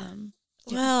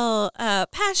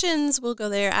 Passions, we'll go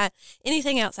there.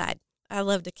 Anything outside. I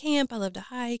love to camp. I love to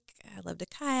hike. I love to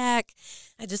kayak.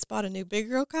 I just bought a new big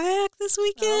girl kayak this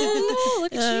weekend. Oh,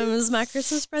 look at you. It was my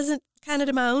Christmas present, kind of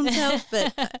to my own self,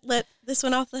 but let this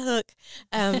one off the hook.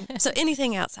 So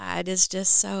anything outside is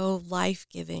just so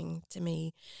life-giving to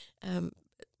me.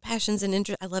 Passions and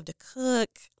interests. I love to cook.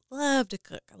 I love to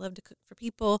cook for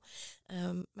people.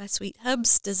 My sweet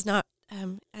hubs does not.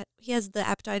 He has the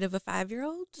appetite of a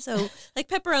 5-year-old, so like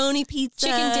pepperoni pizza,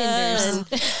 chicken tenders,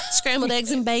 and scrambled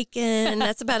eggs and bacon.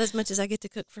 That's about as much as I get to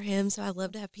cook for him. So I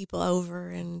love to have people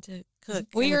over and to cook.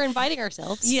 We are inviting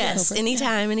ourselves. Yes,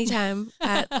 anytime.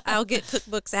 I'll get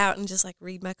cookbooks out and just like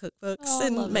read my cookbooks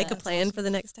and make a plan for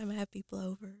the next time I have people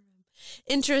over.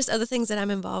 Interest, other things that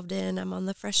I'm involved in. I'm on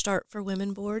the Fresh Start for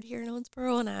Women board here in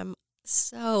Owensboro, and I'm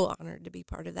so honored to be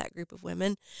part of that group of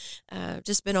women.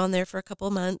 Just been on there for a couple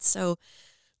of months, so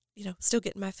still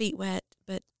getting my feet wet.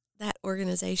 But that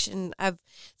organization, I've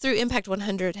through Impact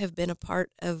 100 have been a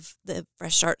part of the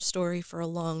Fresh Start story for a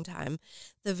long time.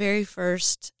 The very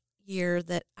first year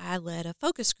that I led a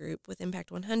focus group with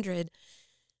Impact 100,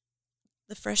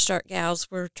 the Fresh Start gals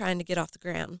were trying to get off the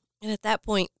ground. And at that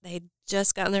point, they'd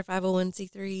just gotten their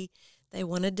 501c3. They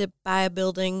wanted to buy a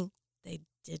building. They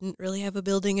didn't really have a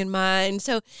building in mind.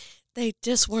 So they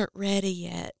just weren't ready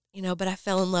yet, but I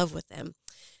fell in love with them.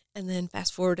 And then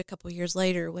fast forward a couple years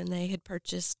later, when they had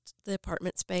purchased the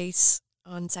apartment space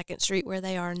on 2nd Street where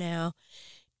they are now,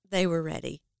 they were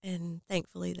ready. And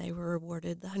thankfully, they were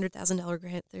awarded the $100,000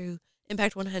 grant through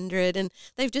Impact 100. And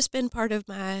they've just been part of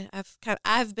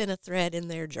I've been a thread in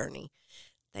their journey,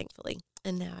 thankfully.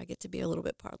 And now I get to be a little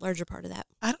bit larger part of that.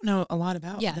 I don't know a lot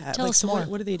about that. Tell us more.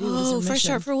 What do they do? Oh, Fresh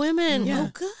Start for Women. Yeah.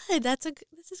 Oh, good.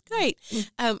 This is great.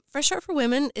 Fresh Start for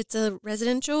Women, it's a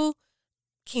residential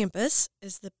campus,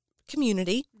 is the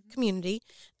community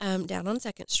down on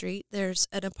 2nd Street. There's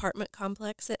an apartment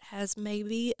complex that has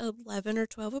maybe 11 or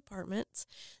 12 apartments.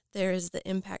 There is the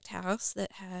Impact House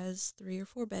that has 3 or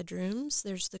 4 bedrooms.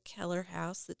 There's the Keller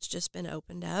House that's just been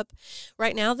opened up.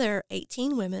 Right now there are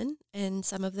 18 women, and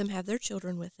some of them have their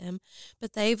children with them,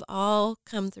 but they've all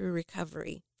come through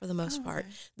recovery for the most part.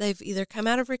 They've either come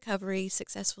out of recovery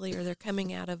successfully, or they're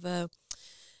coming out of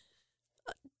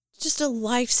just a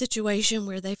life situation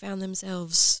where they found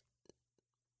themselves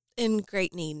in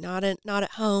great need, not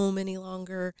at home any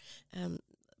longer.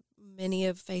 Many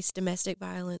have faced domestic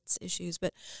violence issues,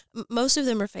 but most of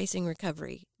them are facing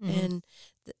recovery. And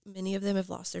many of them have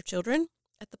lost their children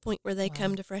at the point where they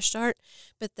come to Fresh Start,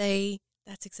 but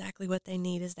that's exactly what they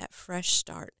need, is that fresh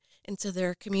start. And so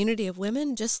they're a community of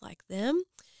women just like them.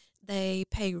 They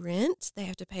pay rent. They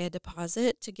have to pay a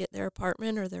deposit to get their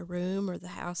apartment or their room or the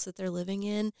house that they're living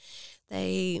in.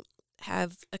 They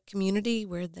have a community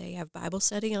where they have Bible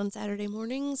study on Saturday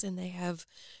mornings, and they have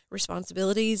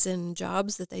responsibilities and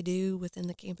jobs that they do within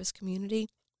the campus community.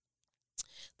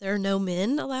 There are no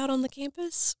men allowed on the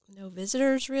campus, no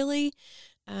visitors really.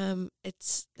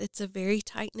 It's a very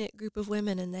tight-knit group of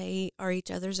women, and they are each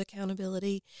other's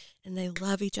accountability, and they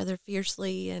love each other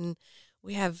fiercely. And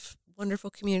we have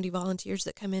wonderful community volunteers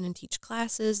that come in and teach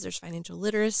classes. There's financial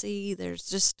literacy. There's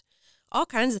just all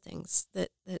kinds of things that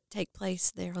take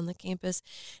place there on the campus.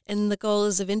 And the goal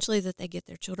is eventually that they get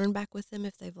their children back with them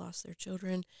if they've lost their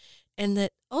children, and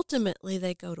that ultimately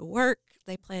they go to work,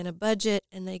 they plan a budget,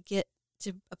 and they get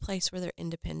to a place where they're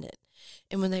independent.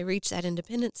 And when they reach that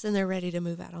independence, then they're ready to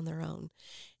move out on their own.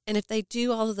 And if they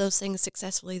do all of those things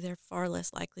successfully, they're far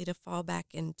less likely to fall back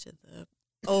into the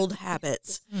old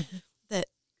habits that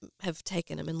have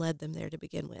taken them and led them there to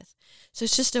begin with. So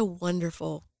it's just a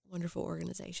wonderful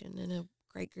organization and a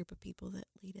great group of people that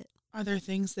lead it. Are there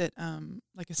things that,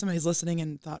 like if somebody's listening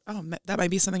and thought, that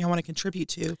might be something I want to contribute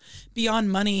to,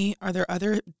 beyond money, are there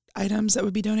other items that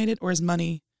would be donated, or is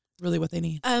money really what they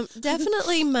need?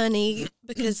 Definitely money,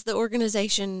 because the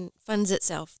organization funds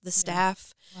itself. The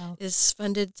staff is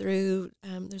funded through,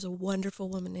 there's a wonderful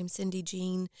woman named Cindy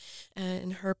Jean,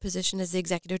 and her position as the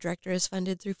executive director is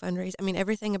funded through fundraising. I mean,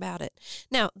 everything about it.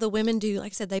 Now, the women do,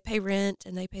 like I said, they pay rent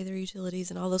and they pay their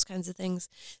utilities and all those kinds of things.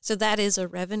 So that is a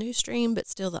revenue stream, but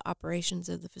still the operations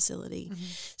of the facility.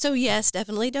 So yes,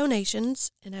 definitely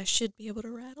donations. And I should be able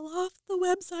to rattle off the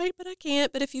website, but I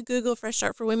can't. But if you Google Fresh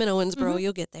Start for Women Owensboro,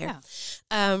 you'll get there.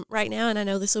 Right now, and I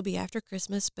know this will be after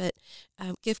Christmas, but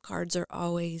gift cards are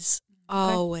always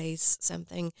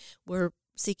something. We're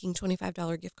seeking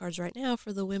 $25 gift cards right now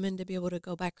for the women to be able to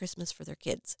go buy Christmas for their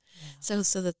kids, so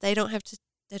that they don't have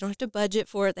to budget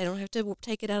for it. They don't have to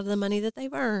take it out of the money that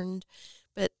they've earned,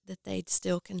 but that they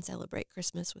still can celebrate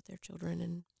Christmas with their children.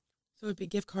 And so it'd be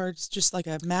gift cards, just like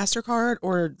a MasterCard,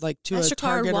 or like to MasterCard, a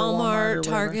Target, Walmart, or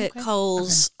Target,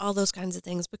 Kohl's, all those kinds of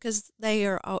things, because they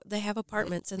have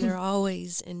apartments and they're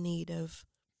always in need of,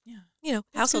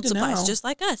 household supplies, just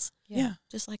like us.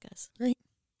 Just like us. Great.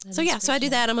 So I do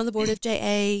that. I'm on the board of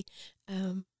JA.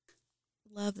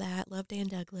 Love that. Love Dan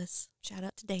Douglas. Shout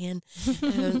out to Dan.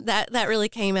 That really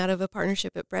came out of a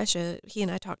partnership at Brescia. He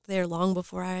and I talked there long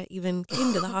before I even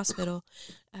came to the hospital.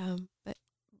 But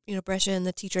Brescia and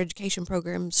the teacher education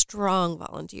program, strong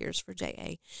volunteers for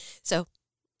JA. So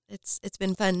it's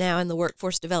been fun now in the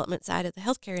workforce development side of the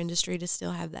healthcare industry to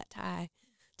still have that tie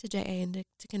to JA and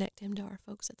to connect him to our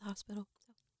folks at the hospital.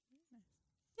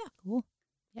 So, cool.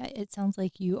 Yeah, it sounds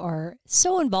like you are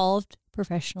so involved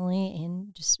professionally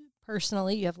and just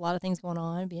personally. You have a lot of things going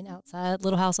on, being outside,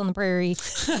 Little House on the Prairie,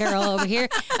 Carol over here.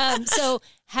 So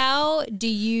how do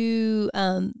you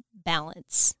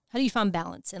balance? How do you find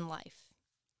balance in life?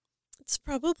 It's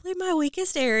probably my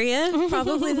weakest area,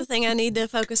 probably the thing I need to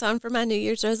focus on for my New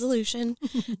Year's resolution.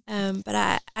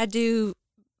 But I do,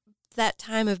 that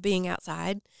time of being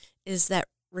outside is that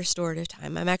restorative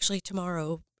time. I'm actually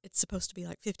tomorrow it's supposed to be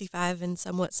like 55 and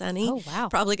somewhat sunny. Oh, wow.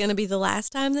 Probably going to be the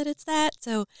last time that it's that.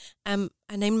 So I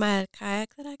named my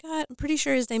kayak that I got. I'm pretty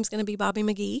sure his name's going to be Bobby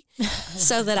McGee,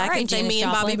 so that I can say me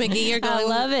and Bobby McGee are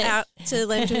going out to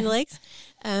Land Between the Lakes.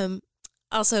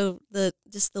 Also, the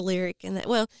lyric and that.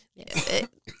 Well,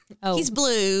 he's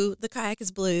blue. The kayak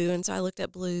is blue, and so I looked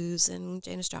up blues and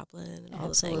Janis Joplin and all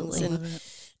the things. And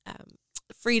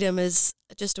freedom is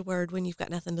just a word when you've got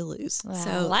nothing to lose. Wow,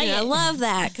 So I love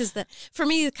that because for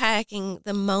me, the kayaking,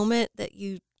 the moment that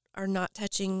you are not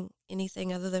touching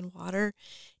anything other than water,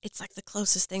 it's like the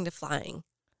closest thing to flying.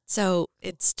 So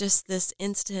it's just this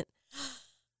instant,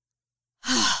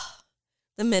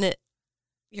 the minute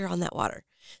you're on that water.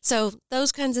 So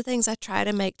those kinds of things, I try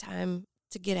to make time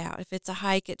to get out. If it's a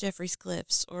hike at Jeffrey's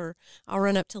Cliffs, or I'll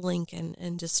run up to Lincoln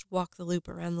and just walk the loop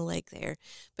around the lake there.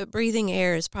 But breathing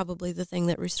air is probably the thing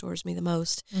that restores me the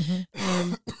most.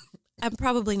 Mm-hmm. I'm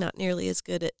probably not nearly as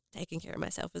good at taking care of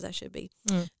myself as I should be.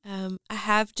 I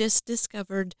have just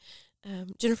discovered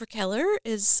Jennifer Keller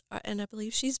is, and I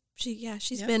believe she's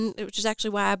been, which is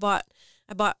actually why I bought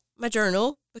my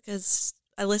journal, because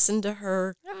I listened to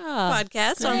her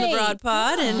podcast on the Broad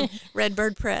Pod and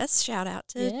Redbird Press. Shout out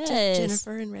to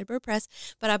Jennifer and Redbird Press.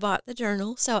 But I bought the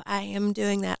journal, so I am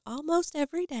doing that almost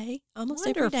every day.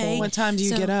 Every day. What time do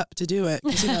you get up to do it?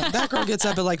 'Cause, that girl gets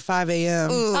up at like 5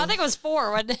 a.m. I think it was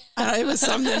 4. Wasn't it? It was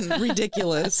something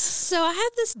ridiculous. So I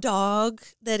have this dog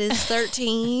that is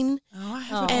 13. I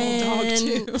have a little dog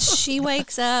too. She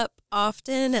wakes up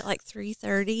often at like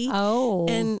 3:30.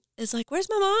 And is like, "Where's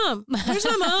my mom? Where's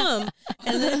my mom?"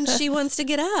 And then she wants to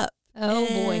get up. Oh,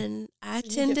 boy. And I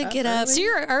tend to get up. So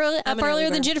you're up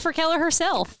earlier than Jennifer Keller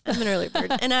herself. I'm an early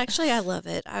bird. And actually, I love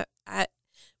it. I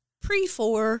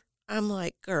pre-4, I'm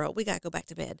like, girl, we got to go back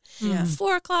to bed. Yeah.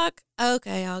 4 o'clock,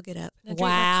 okay, I'll get up. And I drink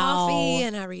my coffee,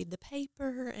 and I read the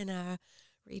paper, and I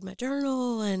read my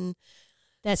journal. And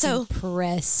that's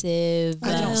impressive.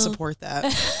 I don't support that.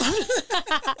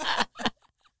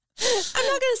 I'm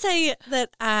not going to say that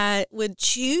I would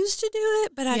choose to do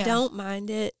it, but I don't mind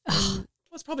it. Well,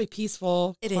 it's probably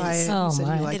peaceful, it quiet. is. You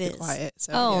said you like the quiet.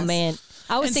 So, man.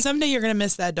 And someday you're going to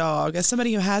miss that dog. As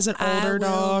somebody who has an older dog.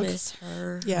 I will miss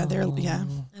her. Yeah, I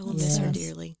will miss her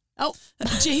dearly. Oh,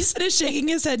 Jason is shaking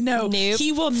his head. No, nope.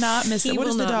 He will not miss it. What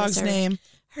is the dog's name?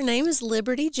 Her name is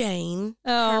Liberty Jane.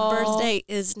 Her birth date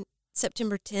is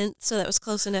September 10th, so that was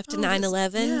close enough to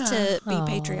 9/11 to be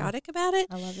patriotic about it.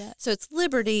 I love that. So it's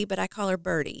Liberty, but I call her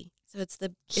Birdie. So it's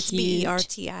BERTIE.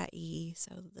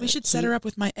 So we should set her up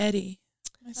with my Eddie.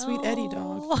 My sweet Eddie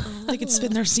dog. They could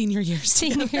spend their senior years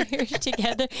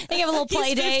together. They have a little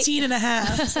play date. He's 15 and a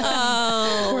half. So.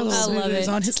 Poor little I love it.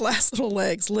 on his last little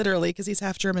legs, literally, because he's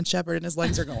half German Shepherd and his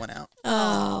legs are going out.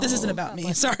 This isn't about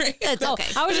me. Sorry. That's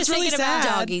okay. I was just really thinking sad.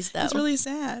 about doggies, though. It's really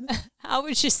sad. I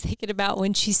was just thinking about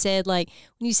when she said, like,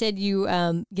 when you said you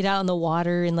get out in the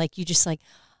water and, like, you just, like,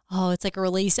 oh, it's like a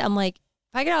release. I'm like,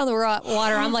 if I get out of the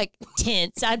water, I'm like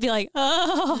tense. I'd be like,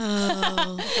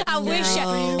 I wish.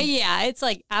 It's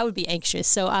like I would be anxious.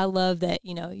 So I love that,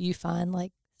 you find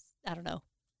like, I don't know,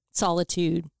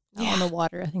 solitude on the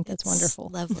water. I think that's wonderful.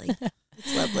 Lovely.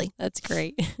 It's lovely. That's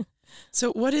great.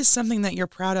 So what is something that you're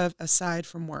proud of aside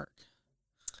from work?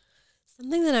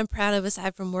 Something that I'm proud of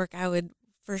aside from work, I would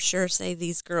for sure say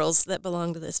these girls that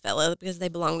belong to this fella, because they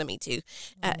belong to me too.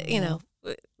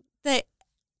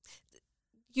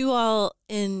 You all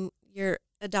in your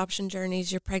adoption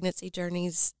journeys, your pregnancy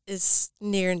journeys is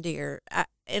near and dear.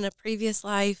 In a previous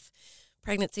life,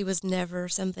 pregnancy was never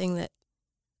something that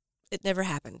it never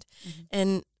happened. Mm-hmm.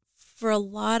 And for a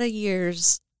lot of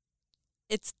years,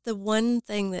 it's the one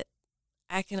thing that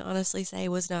I can honestly say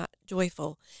was not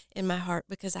joyful in my heart,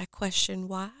 because I questioned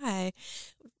why.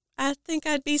 I think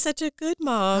I'd be such a good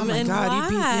mom, and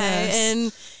why?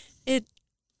 And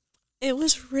it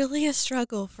was really a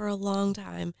struggle for a long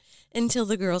time until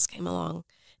the girls came along,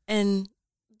 and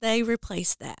they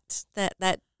replaced that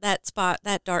spot.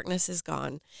 That darkness is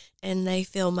gone, and they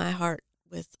fill my heart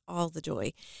with all the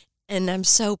joy. And I'm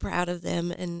so proud of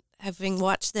them, and having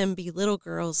watched them be little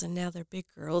girls, and now they're big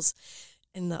girls.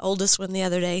 And the oldest one the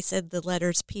other day said the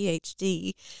letters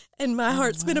PhD, and my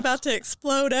heart's been about to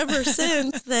explode ever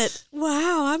since. That,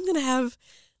 wow, I'm going to have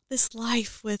this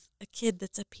life with a kid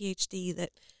that's a PhD that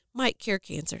might cure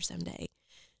cancer someday.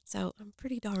 So I'm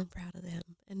pretty darn proud of them,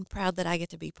 and proud that I get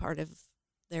to be part of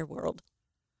their world.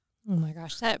 Oh my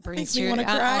gosh, that brings me want to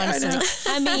cry.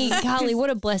 Honestly, I mean, golly, what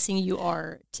a blessing you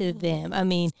are to them. I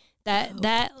mean,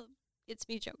 that gets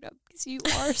me choked up, because you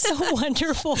are so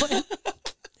wonderful.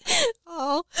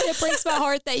 It breaks my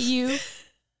heart that you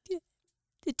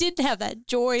didn't have that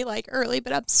joy like early,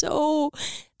 but I'm so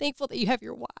thankful that you have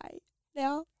your why.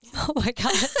 now. Oh my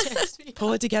God. That tears me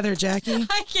Pull it together, Jackie.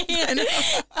 I can't.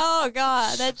 Oh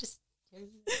God. That just tears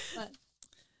me up. But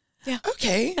Yeah.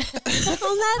 Okay. On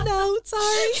that note,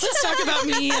 sorry. Let's talk about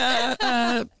me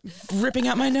ripping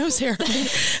out my nose hair.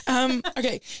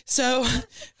 Okay, so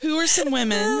who are some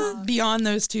women, beyond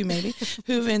those two maybe,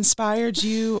 who've inspired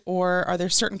you, or are there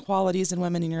certain qualities in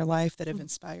women in your life that have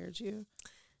inspired you?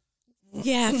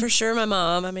 Yeah, for sure. My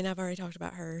mom. I mean, I've already talked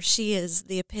about her. She is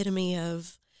the epitome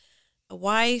of a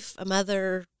wife, a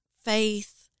mother,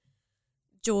 faith,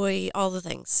 joy, all the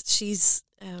things. She's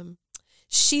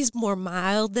more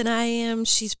mild than I am.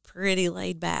 She's pretty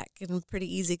laid back and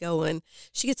pretty easygoing.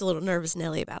 She gets a little nervous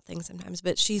Nelly about things sometimes,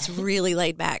 but she's really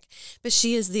laid back. But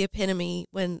she is the epitome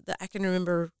I can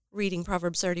remember reading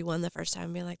Proverbs 31 the first time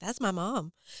and being like, that's my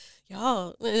mom.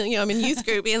 Y'all, I'm in youth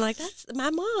group being like, that's my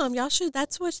mom. Y'all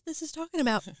that's what this is talking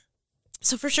about.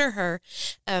 So for sure her.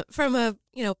 From a,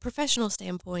 professional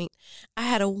standpoint, I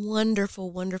had a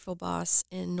wonderful, wonderful boss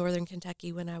in Northern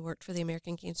Kentucky when I worked for the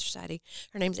American Cancer Society.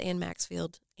 Her name's Ann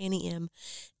Maxfield, Annie M.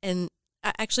 And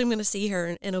I'm going to see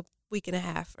her in a week and a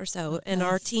half or so. Okay. And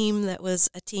our team that was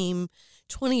a team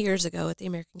 20 years ago at the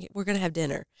American, we're going to have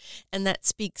dinner. And that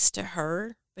speaks to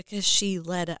her because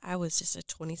I was just a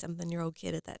 20-something-year-old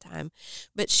kid at that time.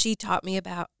 But she taught me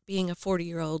about being a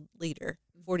 40-year-old leader.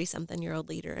 40-something-year-old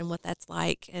leader and what that's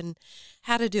like and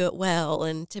how to do it well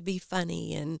and to be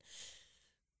funny and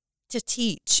to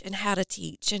teach and how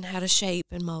to shape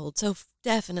and mold. So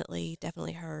definitely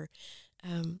her.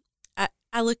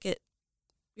 I look at,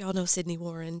 y'all know Sydney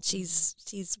Warren. She's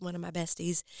one of my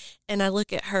besties. And I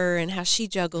look at her and how she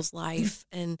juggles life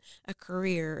and a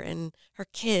career and her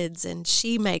kids, and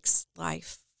she makes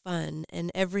life fun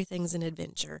and everything's an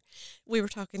adventure. We were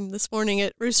talking this morning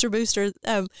at Rooster Booster.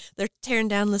 They're tearing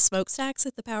down the smokestacks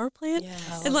at the power plant.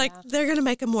 Yes. And they're going to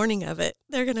make a morning of it.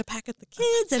 They're going to pack up the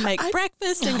kids and make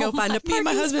breakfast and go find a parking Me and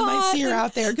my husband spot. might see her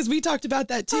out there because we talked about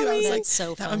that too. I was like,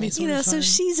 so that would be so fun.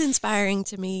 she's inspiring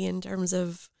to me in terms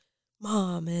of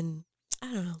mom, and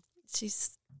I don't know,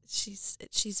 she's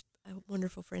a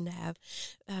wonderful friend to have.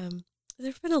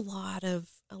 There's been a lot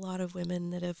of women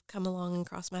that have come along and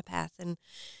crossed my path, and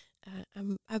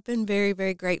I've been very,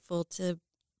 very grateful to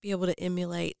be able to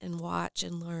emulate and watch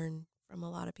and learn from a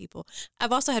lot of people.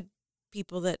 I've also had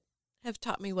people that have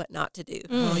taught me what not to do.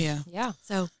 Oh yeah, yeah.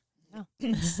 So yeah.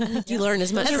 I think you learn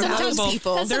as much They're from those valuable.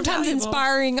 people. That's sometimes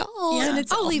inspiring. And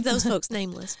I'll leave those folks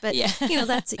nameless, but Yeah.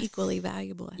 that's equally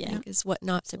valuable. I think is what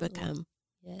not to become.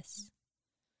 Yes.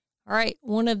 All right.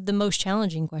 One of the most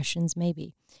challenging questions,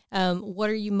 maybe. What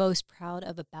are you most proud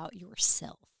of about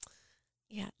yourself?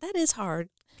 Yeah, that is hard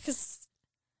because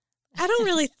I don't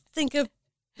really think of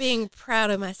being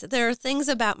proud of myself. There are things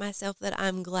about myself that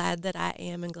I'm glad that I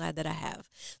am and glad that I have.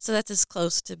 So that's as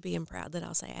close to being proud that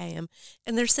I'll say I am.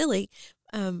 And they're silly,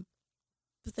 but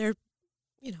they're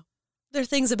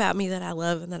things about me that I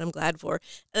love and that I'm glad for.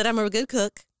 That I'm a good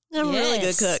cook. I'm a really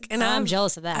good cook. And I'm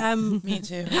jealous of that. me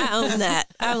too. I own that.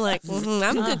 I'm like,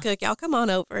 I'm a good cook. Y'all come on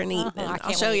over and eat, and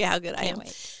I'll show you how good I am.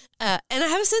 And I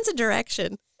have a sense of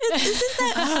direction. Isn't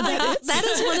that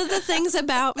is one of the things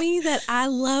about me that I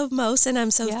love most, and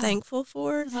I'm so thankful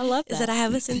for. I love that. Is that I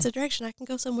have a sense of direction. I can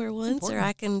go somewhere once, or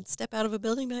I can step out of a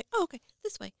building and be like, oh, okay,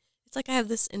 this way. It's like I have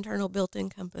this internal built-in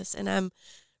compass, and I'm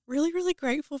really, really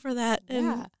grateful for that,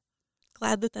 and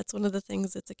glad that that's one of the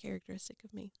things that's a characteristic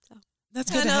of me. So that's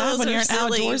good to have when you're an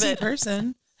outdoorsy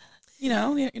person.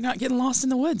 You're not getting lost in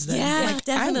the woods then. Yeah, like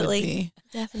definitely. I would be.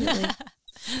 Definitely.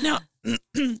 Now,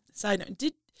 side note,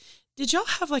 did y'all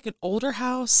have like an older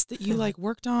house that you like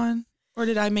worked on, or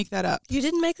did I make that up? You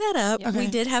didn't make that up. Okay. We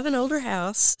did have an older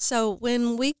house. So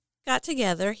when we got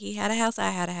together, he had a house, I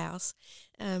had a house.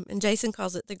 And Jason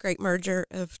calls it the great merger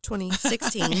of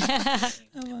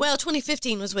 2016. Well,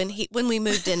 2015 was when we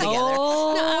moved in together.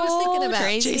 Oh, no, I was thinking about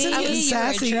Tracy, Jason getting you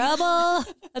sassy. were in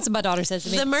trouble. That's what my daughter says to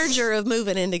me. the merger of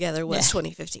moving in together was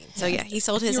 2015. So yeah, he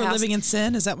sold his You were house. living in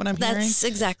sin? Is that what I'm hearing? That's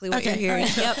exactly what you're Okay, hearing.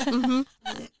 all Yep.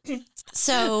 Mm-hmm.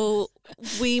 So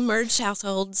we merged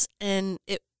households, and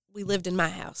we lived in my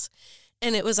house,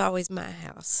 and it was always my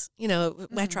house.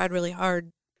 I tried really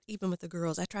hard, even with the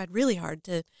girls. I tried really hard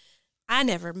I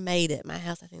never made it my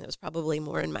house. I think that was probably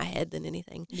more in my head than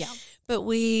anything. Yeah. But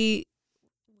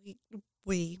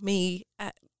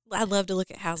I love to look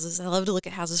at houses. I love to look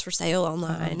at houses for sale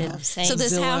online. And same. so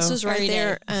this Zillow. house was right Every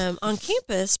there on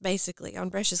campus, basically, on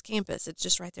Brescia's campus. It's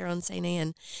just right there on St.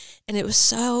 Anne. And it was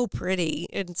so pretty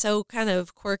and so kind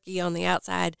of quirky on the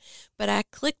outside. But I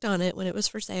clicked on it when it was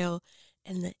for sale,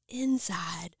 and the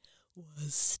inside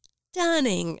was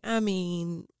stunning. I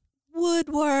mean,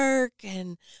 woodwork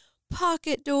and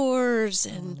pocket doors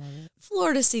and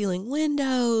floor-to-ceiling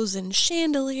windows and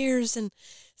chandeliers. And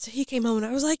so he came home and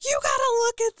I was like, you got to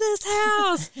look at this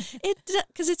house.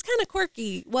 Because it's kind of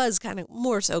quirky, was kind of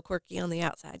more so quirky on the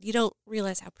outside. You don't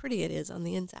realize how pretty it is on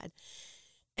the inside.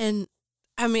 And,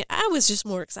 I mean, I was just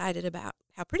more excited about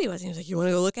how pretty it was. And he was like, you want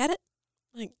to go look at it?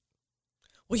 Like,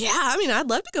 well, yeah, I mean, I'd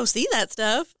love to go see that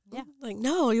stuff. Yeah. Like,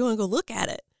 no, you want to go look at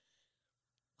it?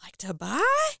 Like, to buy?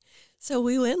 So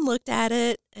we went and looked at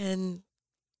it, and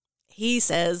he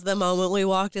says the moment we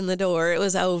walked in the door, it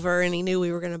was over, and he knew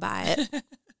we were going to buy it.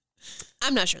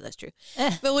 I'm not sure that's true,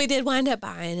 but we did wind up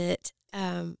buying it.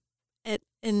 And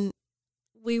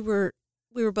we were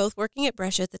both working at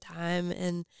Brescia at the time,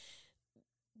 and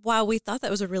while we thought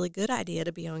that was a really good idea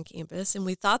to be on campus, and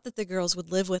we thought that the girls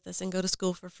would live with us and go to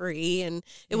school for free, and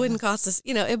it wouldn't cost us,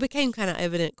 it became kind of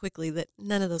evident quickly that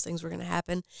none of those things were going to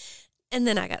happen. And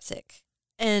then I got sick.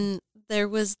 And there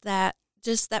was that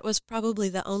was probably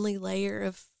the only layer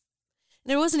of,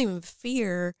 and it wasn't even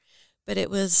fear, but it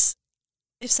was,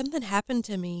 if something happened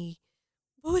to me,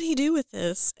 what would he do with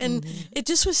this? And it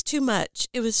just was too much.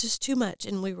 It was just too much.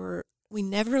 And we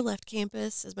never left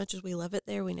campus as much as we love it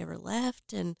there. We never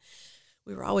left, and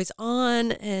we were always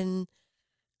on. And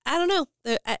I don't know,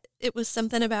 it was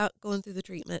something about going through the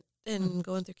treatment and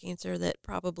going through cancer that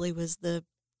probably was the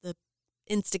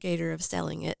instigator of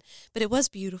selling it. But it was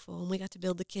beautiful, and we got to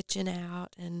build the kitchen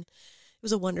out, and it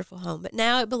was a wonderful home. But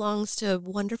now it belongs to a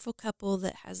wonderful couple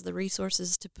that has the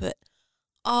resources to put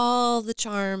all the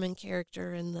charm and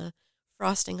character and the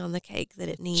frosting on the cake that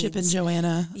it needs. Chip and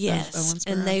Joanna. Yes,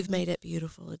 and they've made it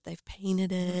beautiful. They've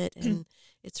painted it, and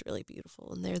it's really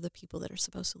beautiful. And they're the people that are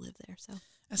supposed to live there. So,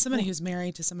 as somebody who's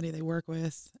married to somebody they work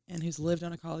with and who's lived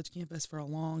on a college campus for a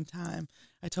long time,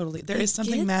 there is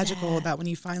something magical about when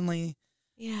you finally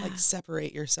like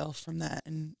separate yourself from that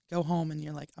and go home, and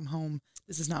you're like, I'm home.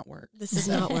 This is not work. This is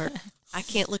not work. I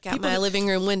can't look out my living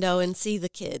room window and see the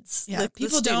kids. Yeah,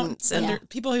 people don't. And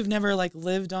people who've never like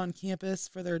lived on campus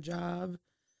for their job.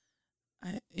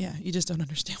 You just don't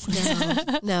understand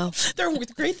what No. There are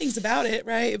great things about it,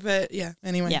 right? But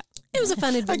anyway. Yeah. It was a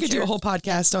fun adventure. I could do a whole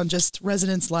podcast on just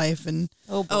residence life and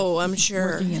I'm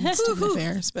sure working in student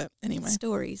affairs. But anyway,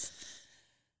 stories.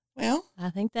 Well, I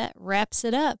think that wraps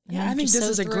it up. Yeah, I think this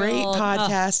is a great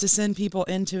podcast to send people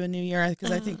into a new year,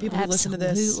 because I think people who listen to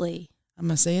this, I'm going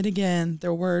to say it again,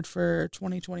 their word for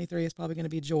 2023 is probably going to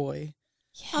be joy.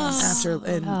 Yes.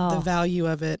 The value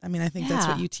of it. I mean, I think that's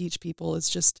what you teach people, is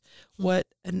just what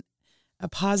a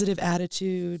positive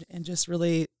attitude, and just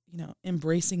really,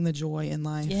 embracing the joy in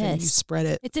life, and you spread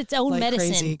it. It's its own like medicine,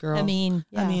 crazy, girl. I mean,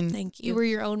 thank you. You were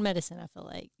your own medicine. I feel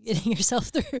like getting yourself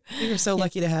through. We're so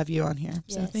lucky to have you on here.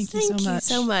 So thank you so much. Thank you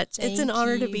so much. It's an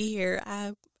honor to be here.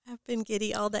 I've been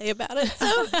giddy all day about it, so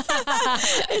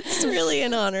it's really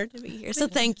an honor to be here. So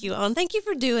thank you, and thank you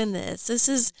for doing this.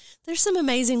 There's some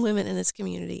amazing women in this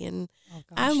community, and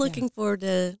I'm looking forward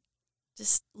to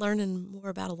just learning more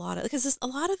about a lot of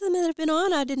them that have been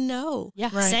on I didn't know. Yeah,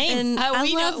 same. And I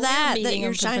love that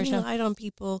you're shining light on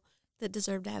people that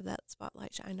deserve to have that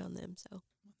spotlight shined on them. So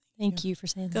thank you for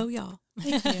saying that. Go y'all.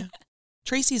 Thank you.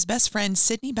 Tracy's best friend,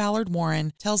 Sydney Ballard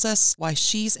Warren, tells us why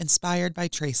she's inspired by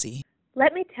Tracy.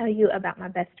 Let me tell you about my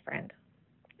best friend.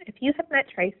 If you have met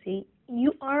Tracy,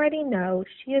 you already know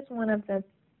she is one of the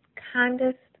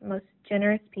kindest, most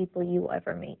generous people you will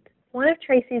ever meet. One of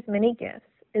Tracy's many gifts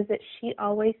is that she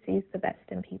always sees the best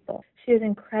in people. She is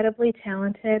incredibly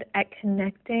talented at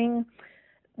connecting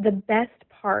the best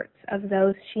parts of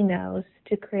those she knows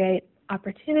to create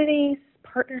opportunities,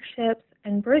 partnerships,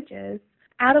 and bridges,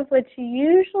 out of which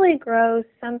usually grows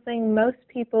something most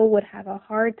people would have a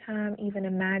hard time even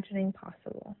imagining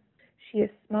possible. She is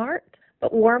smart,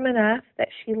 but warm enough that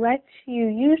she lets you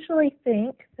usually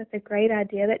think that the great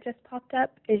idea that just popped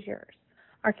up is yours.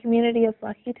 Our community is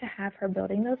lucky to have her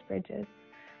building those bridges,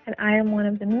 and I am one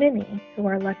of the many who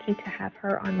are lucky to have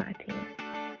her on my team.